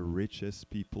 has the richest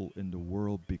people in the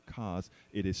world because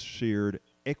it is shared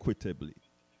equitably.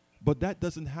 But that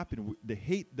doesn't happen. The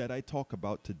hate that I talk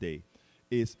about today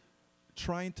is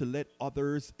trying to let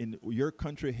others in your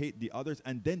country hate the others,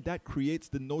 and then that creates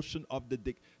the notion of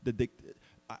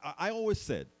I always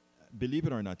said, believe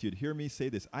it or not, you'd hear me say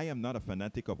this, I am not a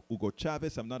fanatic of Hugo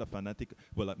Chavez. I'm not a fanatic,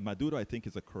 Maduro I think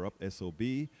is a corrupt SOB,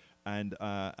 and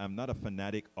I'm not a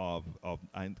fanatic of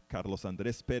Carlos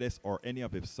Andres Perez or any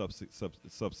of his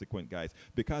subsequent guys,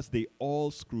 because they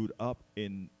all screwed up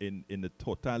in the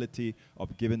totality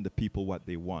of giving the people what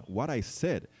they want. What I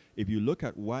said, if you look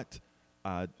at what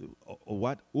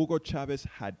Hugo Chavez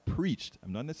had preached,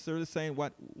 I'm not necessarily saying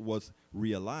what was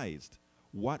realized,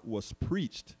 what was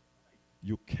preached,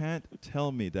 you can't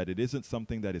tell me that it isn't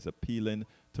something that is appealing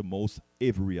to most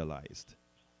if realized.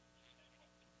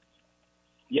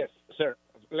 Yes, sir.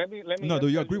 Let me. No, do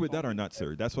you agree with that or not,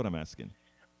 sir? That's what I'm asking.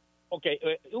 Okay,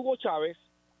 Hugo Chavez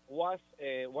was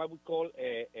what we call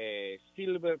a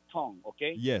silver tongue.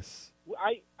 Okay. Yes.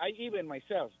 I even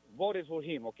myself voted for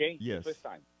him. Okay. Yes. The first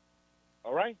time.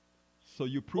 All right. So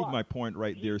you proved my point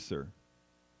right there, sir.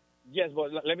 Yes,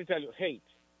 but let me tell you, hate.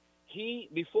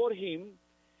 Before him,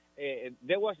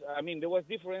 there was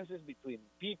differences between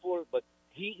people, but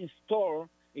he installed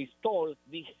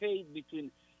the hate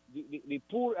between the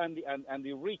poor and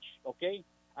the rich, okay?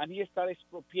 And he started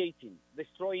expropriating,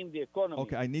 destroying the economy.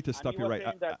 Okay, I need to stop you right.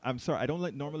 I'm sorry, I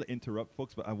don't normally interrupt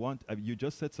folks, but you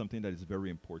just said something that is very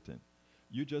important.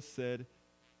 You just said,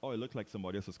 oh, it looked like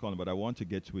somebody else was calling, but I want to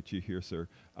get with you here, sir.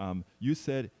 You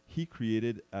said he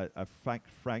created a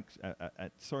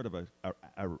sort of a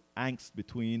angst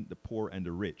between the poor and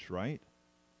the rich, right?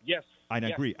 Yes. I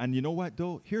agree. And you know what,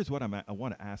 though? Here's what I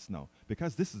want to ask now,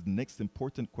 because this is the next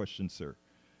important question, sir.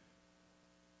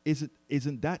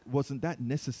 Wasn't that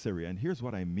necessary? And here's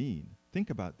what I mean. Think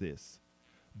about this.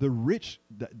 The rich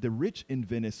in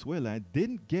Venezuela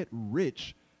didn't get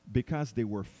rich because they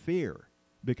were fair.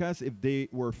 Because if they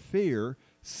were fair,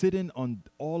 sitting on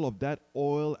all of that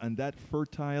oil and that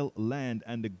fertile land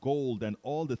and the gold and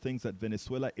all the things that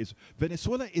Venezuela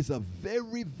is a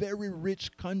very, very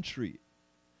rich country.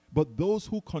 But those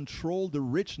who control the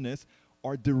richness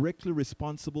are directly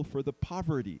responsible for the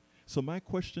poverty. So my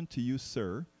question to you,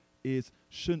 sir, is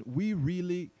shouldn't we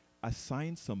really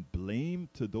assign some blame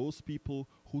to those people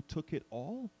who took it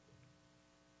all?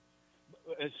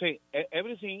 Say,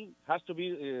 everything has to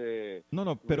be...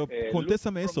 no, pero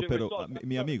contéstame eso, pero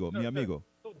mi amigo.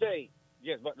 Today,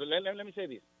 yes, but let me say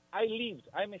this.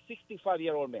 I'm a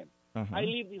 65-year-old man. I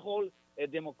live the whole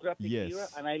democratic era,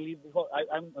 and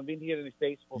I've been here in the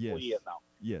States for 4 years now.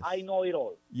 Yes. I know it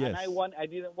all. Yes. And I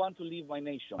didn't want to leave my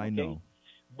nation. I know.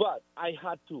 But I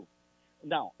had to.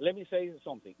 Now, let me say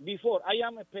something. Before, I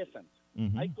am a peasant.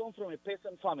 I come from a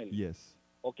peasant family. Yes.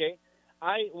 Okay?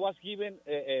 I was given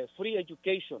a free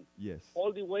education. Yes.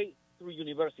 All the way through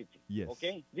university. Yes.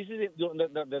 Okay? This is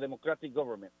the democratic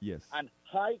government. Yes. And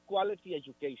high-quality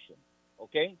education.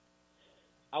 Okay?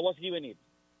 I was given it.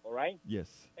 All right? Yes.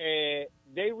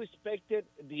 They respected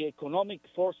the economic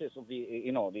forces of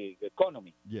the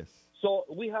economy. Yes. So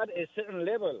we had a certain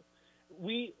level.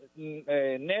 We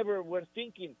never were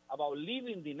thinking about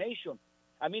leaving the nation.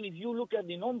 I mean, if you look at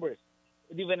the numbers,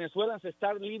 the Venezuelans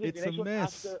start leaving the nation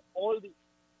after all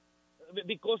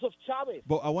because of Chavez.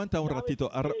 But aguanta un ratito,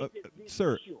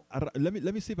 sir.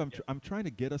 Let me see if I'm trying to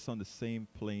get us on the same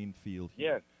playing field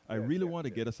here. Yes. I really want to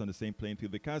get us on the same playing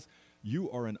field because you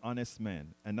are an honest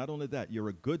man, and not only that, you're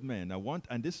a good man.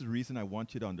 And this is the reason I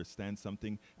want you to understand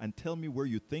something and tell me where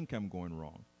you think I'm going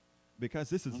wrong, because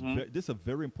this is this is a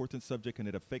very important subject and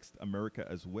it affects America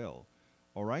as well.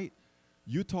 All right,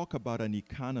 you talk about an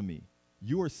economy.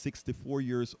 You are 64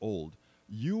 years old.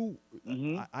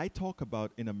 I talk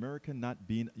about in America not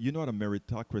being, you're not a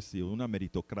meritocracy, una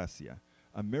meritocracia.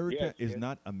 America is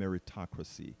not a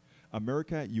meritocracy.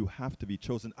 America, you have to be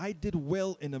chosen. I did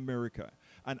well in America,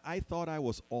 and I thought I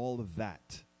was all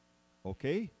that,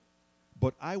 okay?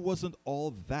 But I wasn't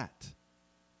all that.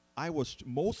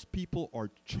 Most people are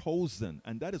chosen,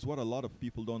 and that is what a lot of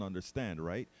people don't understand,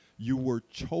 right? You were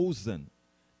chosen.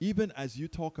 Even as you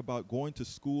talk about going to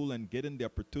school and getting the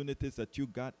opportunities that you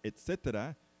got,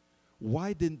 etc.,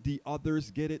 why didn't the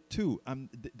others get it too? And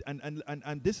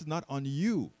this is not on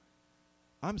you.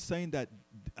 I'm saying that,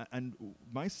 and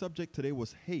my subject today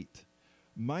was hate.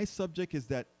 My subject is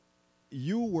that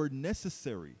you were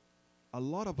necessary. A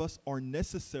lot of us are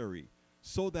necessary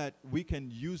so that we can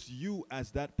use you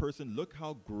as that person. Look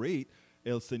how great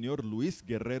El Señor Luis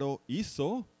Guerrero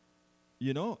hizo,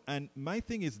 you know? And my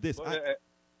thing is this.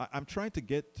 I'm trying to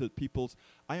get to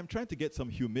I am trying to get some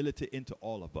humility into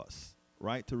all of us,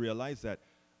 right? To realize that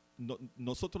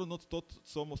nosotros no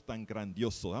somos tan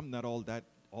grandioso. I'm not all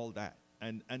that.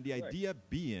 And the idea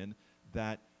being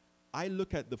that I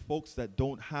look at the folks that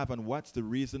don't have and what's the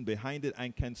reason behind it,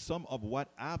 and can some of what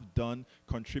I've done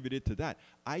contributed to that.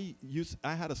 I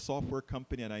had a software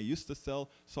company, and I used to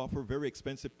sell software very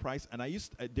expensive price, and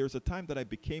there's a time that I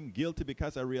became guilty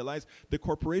because I realized the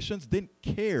corporations didn't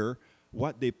care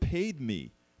what they paid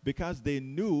me because they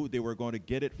knew they were going to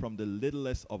get it from the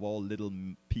littlest of all little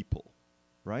people,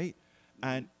 right?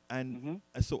 And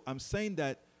so I'm saying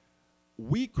that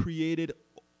we created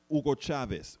Hugo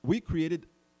Chavez. We created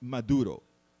Maduro.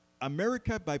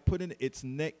 America, by putting its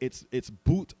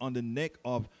boot on the neck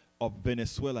of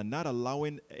Venezuela, not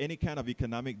allowing any kind of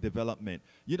economic development.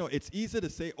 You know, it's easy to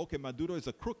say, okay, Maduro is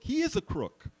a crook. He is a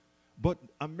crook. But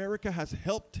America has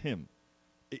helped him.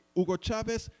 Hugo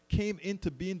Chavez came into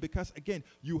being because, again,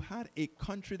 you had a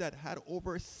country that had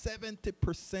over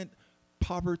 70%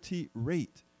 poverty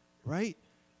rate, right?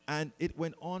 And it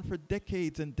went on for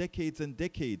decades and decades and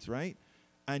decades, right?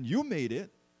 And you made it,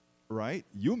 right?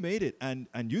 You made it, and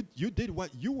you did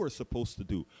what you were supposed to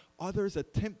do. Others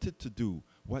attempted to do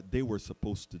what they were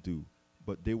supposed to do,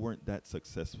 but they weren't that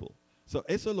successful. So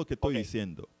eso es lo que estoy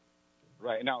diciendo.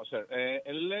 Right now, sir.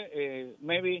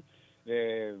 Maybe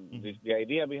the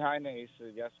idea behind it is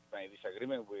just my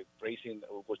disagreement with praising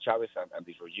Hugo Chavez and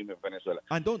the regime of Venezuela.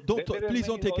 And please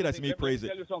don't take it as me praising.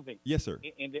 Let me tell you something. Yes, sir.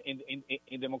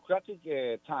 In democratic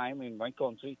time in my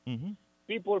country,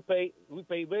 we pay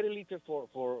very little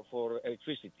for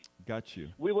electricity. Got you.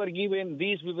 We were given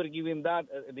this, we were given that.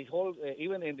 The whole,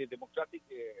 even in the democratic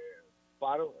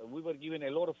part, we were given a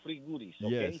lot of free goodies,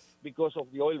 okay, yes, because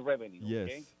of the oil revenue. Yes.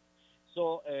 Okay?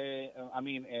 So,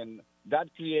 and that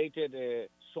created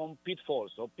some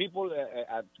pitfalls. So people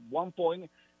at one point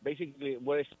basically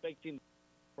were expecting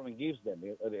from gives them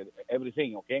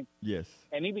everything, okay? Yes.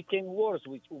 And it became worse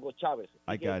with Hugo Chavez.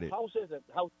 I got it. Houses and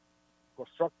houses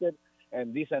constructed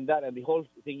and this and that, and the whole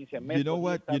thing is a mess. You know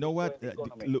what,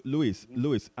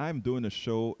 Luis, I'm doing a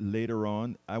show later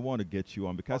on. I want to get you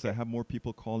on because I have more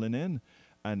people calling in.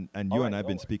 And you and I have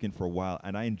been speaking for a while,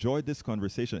 and I enjoyed this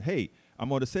conversation. Hey, I'm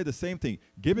going to say the same thing.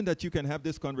 Given that you can have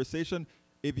this conversation,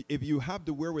 if you have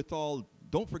the wherewithal,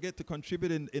 don't forget to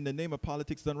contribute in the name of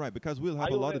Politics Done Right, because we'll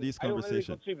have a lot of these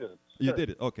conversations. You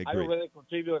did it? Okay, great. I already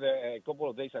contributed a couple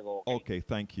of days ago. Okay,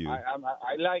 thank you.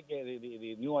 I like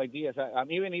the new ideas.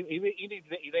 Even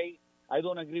if I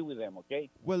don't agree with them, okay?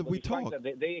 Well, we talk.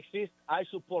 That they exist. I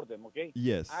support them, okay?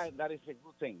 Yes. That is a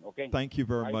good thing, okay? Thank you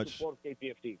very much. I support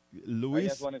KPFT.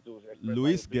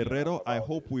 Luis Guerrero, I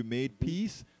hope we made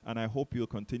peace, and I hope you'll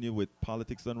continue with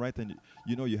Politics Done Right, and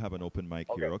you know you have an open mic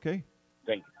here, okay?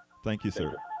 Thank you. Thank you,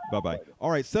 sir. Bye-bye.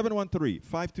 All right,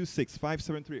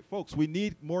 713-526-5738. Folks, we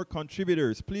need more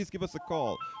contributors. Please give us a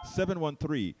call,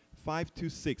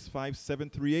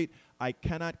 713-526-5738. I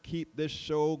cannot keep this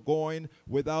show going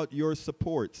without your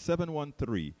support.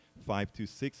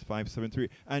 713-526-5738.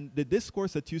 And the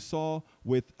discourse that you saw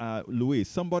with Luis,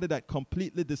 somebody that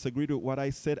completely disagreed with what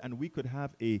I said, and we could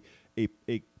have a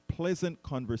pleasant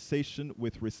conversation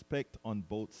with respect on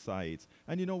both sides.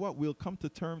 And you know what? We'll come to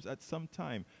terms at some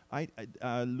time.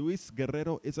 Luis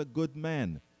Guerrero is a good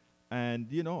man.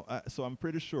 And, you know, so I'm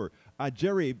pretty sure.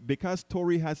 Jerry, because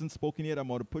Tori hasn't spoken yet, I'm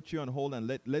going to put you on hold, and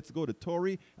let's go to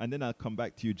Tori, and then I'll come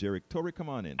back to you, Jerry. Tori, come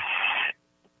on in.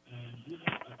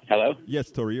 Hello? Yes,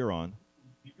 Tori, you're on.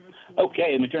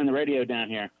 Okay, let me turn the radio down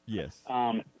here. Yes.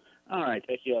 All right,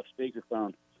 take you off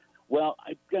speakerphone. Well,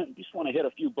 I just want to hit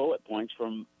a few bullet points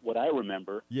from what I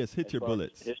remember. Yes, hit your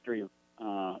bullets. History of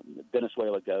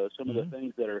Venezuela goes. Some of the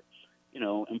things that are, you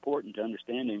know, important to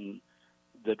understanding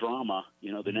the drama,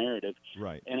 you know, the narrative.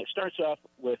 Right. And it starts off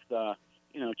with,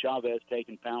 you know, Chavez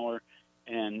taking power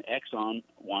and Exxon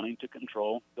wanting to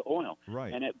control the oil.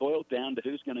 Right. And it boiled down to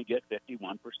who's going to get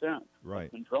 51%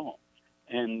 right. control.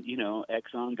 And, you know,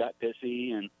 Exxon got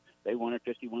pissy and they wanted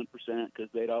 51% because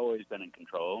they'd always been in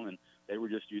control and they were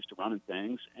just used to running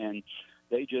things. And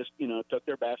they just, you know, took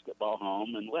their basketball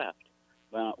home and left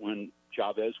when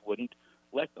Chavez wouldn't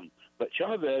let them. But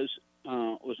Chavez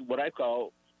was what I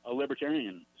call a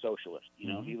libertarian socialist. You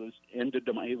know, he was he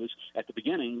was at the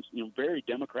beginning, you know, very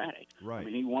democratic. Right. I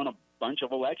mean, he won a bunch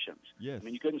of elections. Yes. I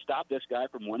mean, you couldn't stop this guy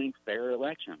from winning fair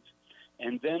elections.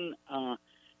 And then,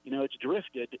 you know, it's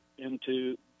drifted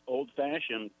into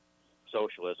old-fashioned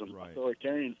socialism, right.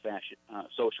 authoritarian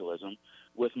socialism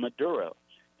with Maduro.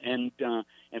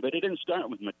 But it didn't start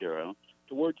with Maduro.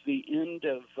 Towards the end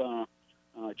of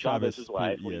Chavez's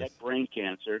life, when he had brain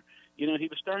cancer, you know, he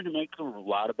was starting to make a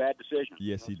lot of bad decisions.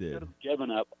 Yes, he did. He could have given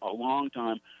up a long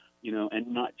time, you know,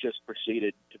 and not just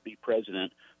proceeded to be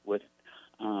president with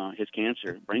his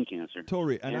cancer, brain cancer.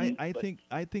 Tori, and I think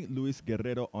Luis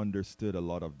Guerrero understood a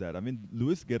lot of that. I mean,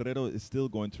 Luis Guerrero is still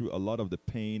going through a lot of the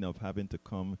pain of having to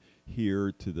come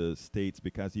here to the States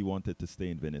because he wanted to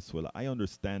stay in Venezuela. I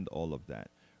understand all of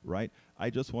that, right? I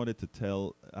just wanted to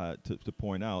to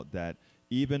point out that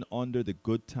even under the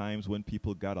good times when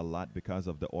people got a lot because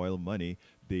of the oil money,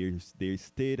 they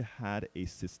still had a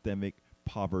systemic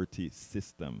poverty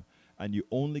system. And you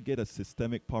only get a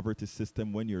systemic poverty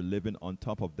system when you're living on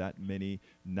top of that many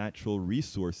natural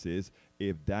resources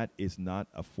if that is not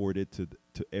afforded to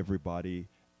everybody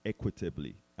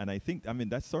equitably. And I think, I mean,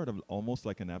 that's sort of almost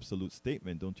like an absolute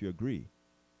statement. Don't you agree?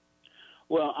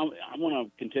 Well, I want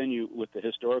to continue with the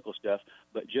historical stuff,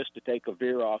 but just to take a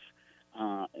veer off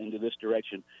into this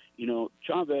direction, you know,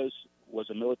 Chavez was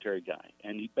a military guy,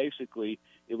 and he basically,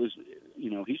 it was, you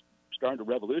know, he started a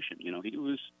revolution. You know,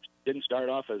 didn't start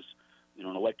off as, you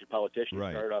know, an elected politician. Right.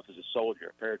 He started off as a soldier,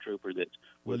 a paratrooper that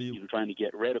was you know, trying to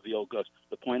get rid of the old guys.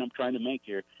 The point I'm trying to make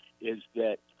here is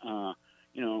that,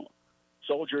 you know,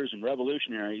 soldiers and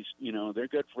revolutionaries, you know, they're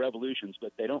good for revolutions,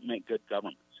 but they don't make good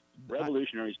governments.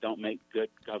 revolutionaries don't make good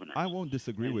governors. I won't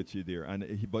disagree with you there,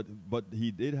 and but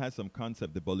he did have some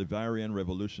concept, the Bolivarian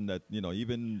Revolution, that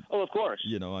even. Oh, of course.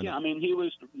 And I mean, he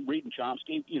was reading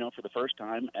Chomsky, for the first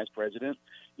time as president.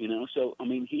 So I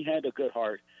mean, he had a good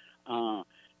heart,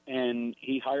 and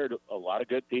he hired a lot of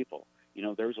good people.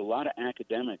 There's a lot of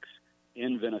academics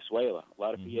in Venezuela, a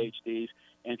lot of PhDs,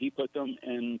 and he put them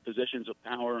in positions of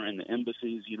power in the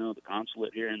embassies, the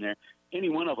consulate here and there. Any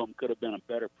one of them could have been a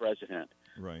better president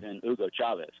than Hugo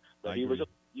Chavez. But he was a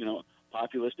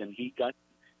populist, and he got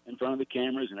in front of the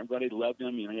cameras, and everybody loved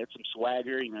him. He had some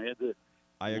swagger. He had the.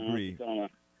 I agree.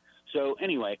 So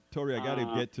anyway, Tori, I got to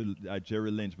get to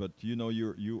Jerry Lynch, but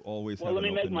you always have an let me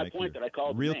open make my mic point here. that I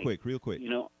called real to quick.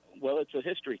 Well, it's a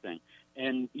history thing,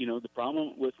 and the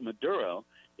problem with Maduro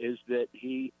is that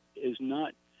he is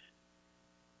not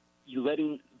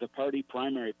letting the party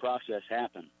primary process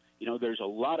happen. There's a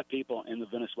lot of people in the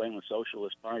Venezuelan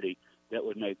Socialist Party that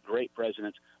would make great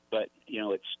presidents, but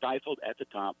it's stifled at the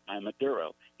top by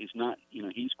Maduro. He's not,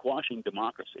 he's quashing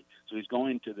democracy, so he's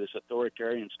going to this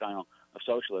authoritarian style of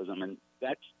socialism, and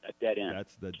that's a dead end.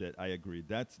 That's the dead. I agree.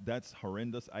 That's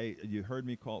horrendous. You heard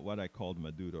me call what I called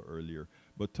Maduro earlier.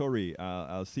 But Tori,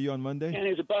 I'll see you on Monday. And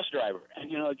he's a bus driver,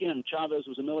 and again, Chavez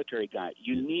was a military guy.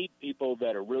 You need people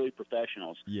that are really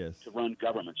professionals to run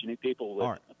governments. You need people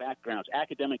with backgrounds,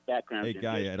 academic backgrounds. Hey,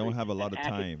 Guy, I don't have a lot of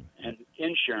time. And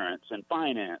insurance and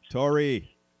finance. Tori,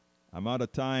 I'm out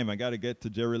of time. I got to get to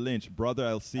Jerry Lynch. Brother,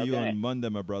 I'll see you on Monday,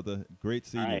 my brother. Great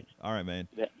seeing you. All right, man.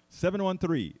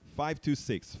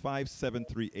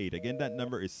 713-526-5738. Again, that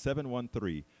number is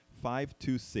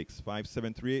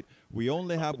 713-526-5738. We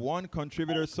only have one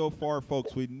contributor so far,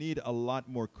 folks. We need a lot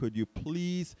more. Could you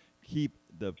please keep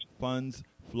the funds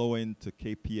flowing to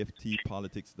KPFT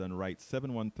Politics Done Right?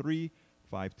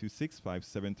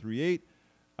 713-526-5738.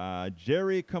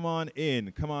 Jerry, come on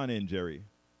in. Come on in, Jerry.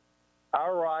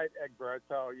 All right,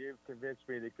 Egberto, you've convinced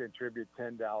me to contribute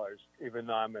 $10, even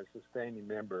though I'm a sustaining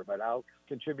member. But I'll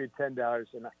contribute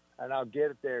 $10, and I'll get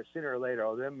it there sooner or later.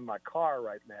 I'm in my car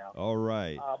right now. All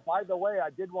right. By the way, I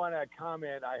did want to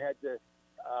comment. I had to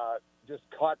just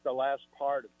caught the last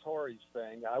part of Tori's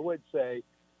thing. I would say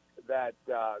that,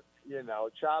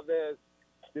 Chavez,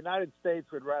 the United States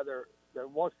would rather, the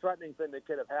most threatening thing that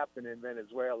could have happened in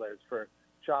Venezuela is for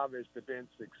Chavez to be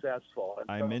successful.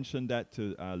 And I mentioned that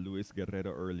to Luis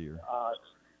Guerrero earlier.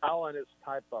 Stalinist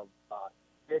type of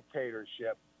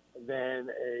dictatorship than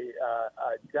a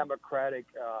democratic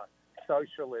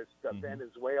socialist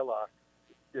Venezuela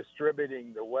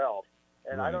distributing the wealth.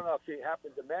 And I don't know if he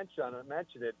happened to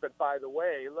mention it, but by the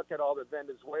way, look at all the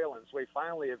Venezuelans. We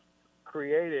finally have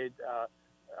created a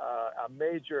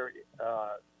major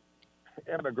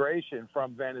immigration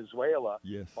from Venezuela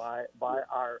by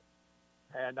our.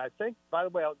 And I think, by the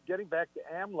way, getting back to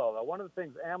AMLO, one of the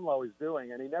things AMLO is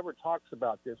doing, and he never talks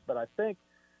about this, but I think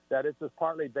that it's just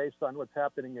partly based on what's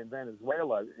happening in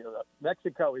Venezuela.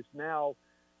 Mexico is now,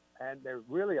 and they're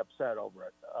really upset over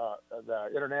it, the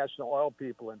international oil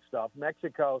people and stuff.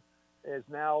 Mexico is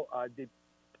now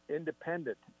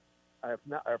independent. If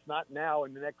not now,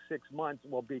 in the next 6 months,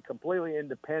 will be completely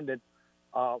independent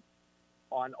on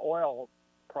oil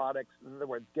products. In other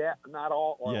words, not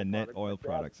all oil products. Net oil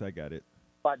products. I got it.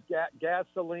 But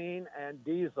gasoline and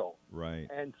diesel. Right.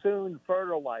 And soon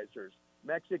fertilizers.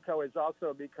 Mexico has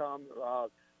also become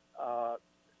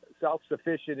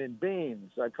self-sufficient in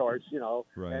beans, of course,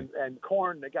 and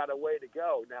corn. They got a way to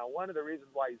go. Now, one of the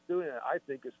reasons why he's doing it, I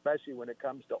think, especially when it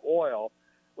comes to oil,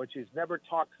 which he never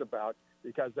talks about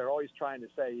because they're always trying to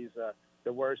say he's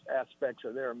the worst aspects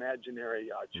of their imaginary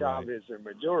Chavez or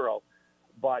Maduro.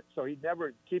 But so he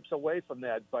never keeps away from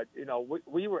that. But,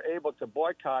 we were able to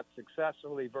boycott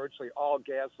successfully virtually all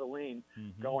gasoline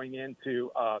going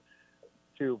into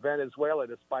to Venezuela,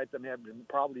 despite them having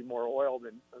probably more oil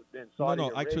than Saudi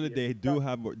Arabia. Actually, they do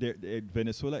have.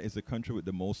 Venezuela is the country with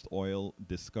the most oil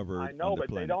discovered. I know, on the but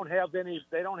planet. they don't have any.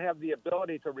 They don't have the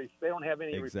ability to. They don't have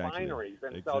any refineries,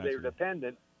 and so they're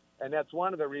dependent. And that's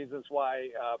one of the reasons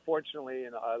why, fortunately,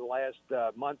 in the last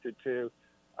month or two,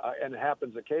 and it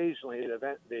happens occasionally,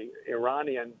 the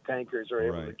Iranian tankers are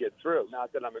able to get through.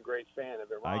 Not that I'm a great fan of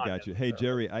Iran. I got you. Hey,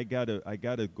 Jerry, I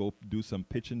gotta go do some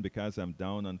pitching because I'm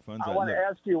down on funds. I want to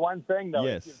ask you one thing, though.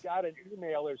 Yes. If you've got an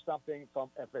email or something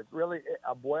if it's really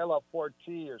Abuela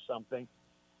Forti or something,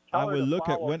 I will look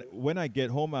at when I get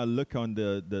home. I'll look on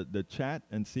the chat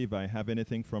and see if I have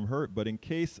anything from her. But in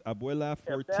case Abuela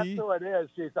Forti, if that's who it is,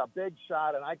 she's a big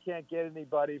shot, and I can't get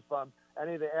anybody from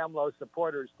any of the AMLO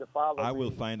supporters to follow I me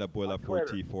will find Abuela on Twitter.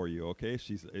 Forti for you, okay?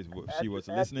 She was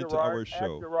At listening to Gerard- our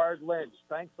show. At Gerard Lynch.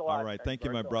 Thanks a lot. All right. Thank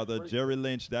you, my Egberto. brother. Appreciate Jerry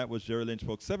Lynch. That was Jerry Lynch,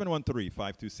 folks.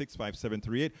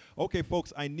 713-526-5738. Okay,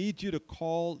 folks, I need you to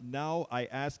call now. I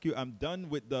ask you, I'm done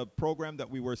with the program that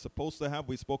we were supposed to have.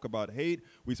 We spoke about hate.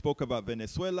 We spoke about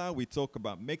Venezuela. We talked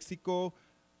about Mexico.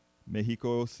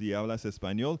 México, si hablas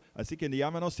español. Así que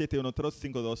llámanos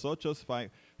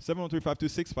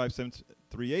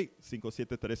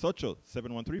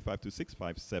 713-526-5738,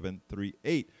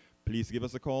 5738. Please give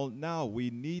us a call now. We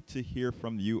need to hear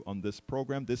from you on this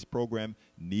program. This program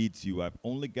needs you. I've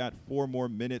only got 4 more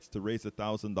minutes to raise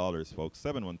 $1,000, folks.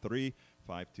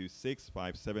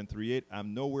 713-526-5738.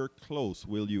 I'm nowhere close.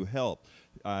 Will you help?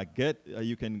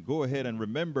 You can go ahead and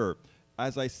remember,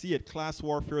 as I see it, Class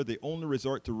Warfare, the only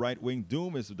resort to right-wing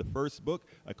doom, is the first book,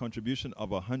 a contribution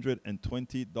of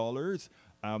 $120.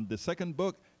 The second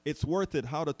book, It's Worth It,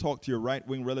 How to Talk to Your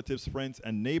Right-Wing Relatives, Friends,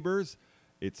 and Neighbors.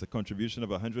 It's a contribution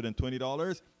of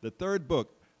 $120. The third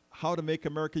book, How to Make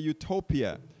America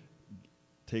Utopia.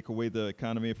 Take away the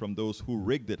economy from those who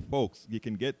rigged it, folks. You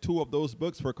can get 2 of those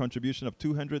books for a contribution of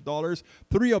 $200,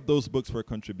 3 of those books for a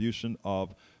contribution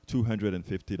of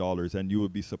 $250, and you will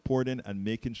be supporting and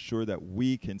making sure that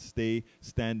we can stay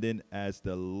standing as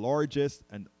the largest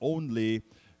and only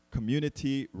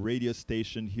community radio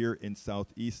station here in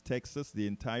Southeast Texas, the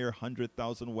entire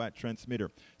 100,000-watt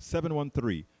transmitter.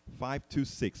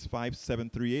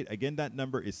 713-526-5738. Again, that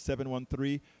number is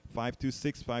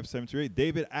 713-526-5738.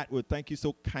 David Atwood, thank you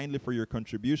so kindly for your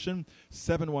contribution.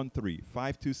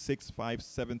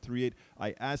 713-526-5738.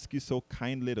 I ask you so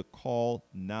kindly to call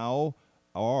now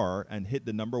and hit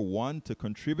the number 1 to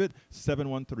contribute,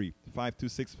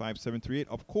 713-526-5738.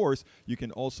 Of course, you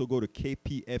can also go to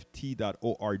kpft.org,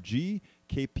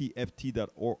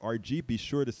 kpft.org. Be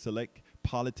sure to select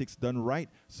Politics Done Right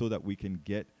so that we can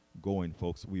get going,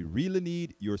 folks. We really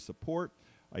need your support.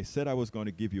 I said I was going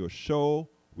to give you a show.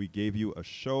 We gave you a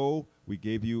show. We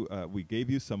gave you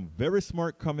some very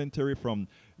smart commentary from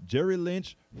Jerry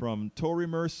Lynch, from Tori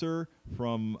Mercer,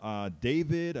 from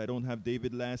David. I don't have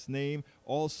David's last name.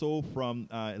 Also from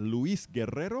Luis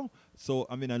Guerrero. So,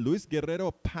 Luis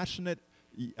Guerrero, passionate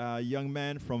young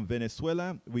man from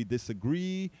Venezuela. We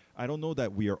disagree. I don't know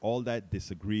that we are all that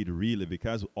disagreed, really,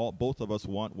 because both of us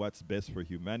want what's best for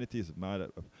humanity. It's a matter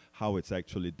of how it's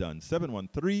actually done.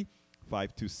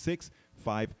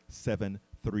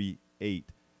 713-526-5738.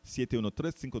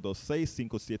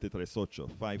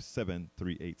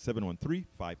 713-526-5738.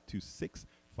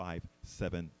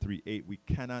 713-526-5738. We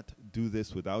cannot do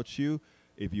this without you.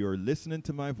 If you're listening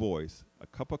to my voice, a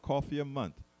cup of coffee a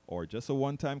month, or just a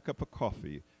one-time cup of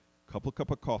coffee,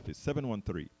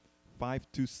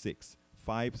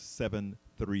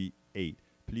 713-526-5738.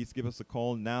 Please give us a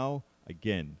call now.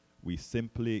 Again, we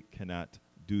simply cannot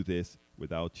do this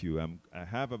without you. I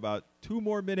have about 2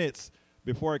 more minutes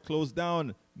before I close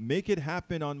down. Make it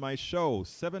happen on my show,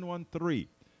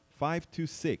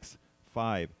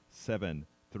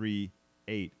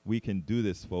 713-526-5738. We can do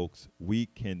this, folks. We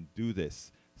can do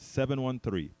this.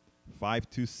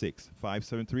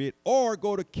 713-526-5738, or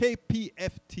go to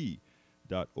kpft.org.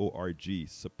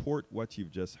 Support what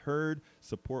you've just heard.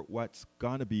 Support what's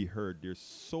going to be heard. There's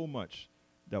so much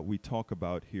that we talk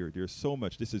about here. There's so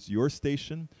much. This is your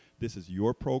station. This is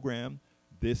your program.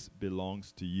 This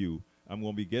belongs to you. I'm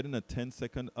going to be getting a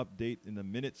 10-second update in a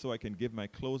minute so I can give my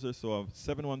closer. So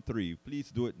 713,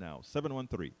 please do it now.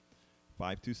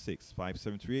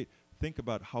 713-526-5738. Think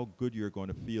about how good you're going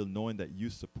to feel knowing that you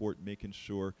support making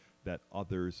sure that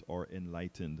others are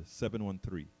enlightened.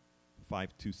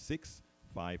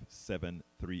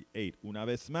 713-526-5738. Una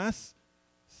vez más,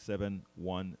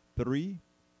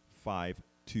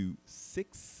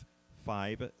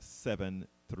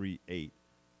 713-526-5738.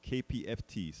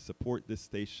 KPFT, support this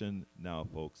station now,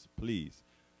 folks. Please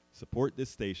support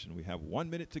this station. We have 1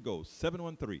 minute to go.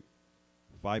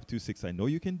 713-526. I know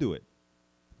you can do it.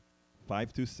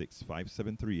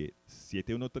 526-5738.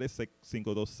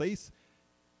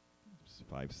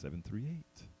 713-526-5738.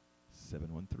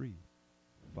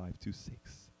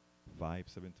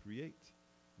 713-526-5738.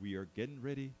 We are getting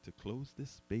ready to close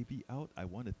this baby out. I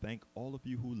want to thank all of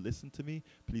you who listen to me.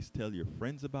 Please tell your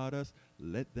friends about us.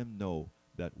 Let them know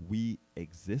that we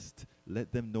exist.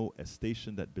 Let them know a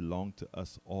station that belongs to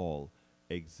us all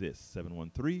exists.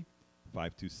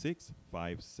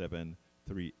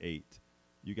 713-526-5738.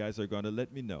 You guys are going to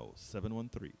let me know.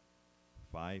 713-526.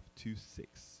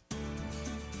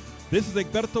 This is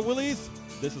Egberto Willies.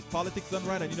 This is Politics Done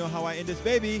Right, and you know how I end this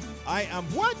baby. I am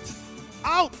what?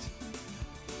 Out!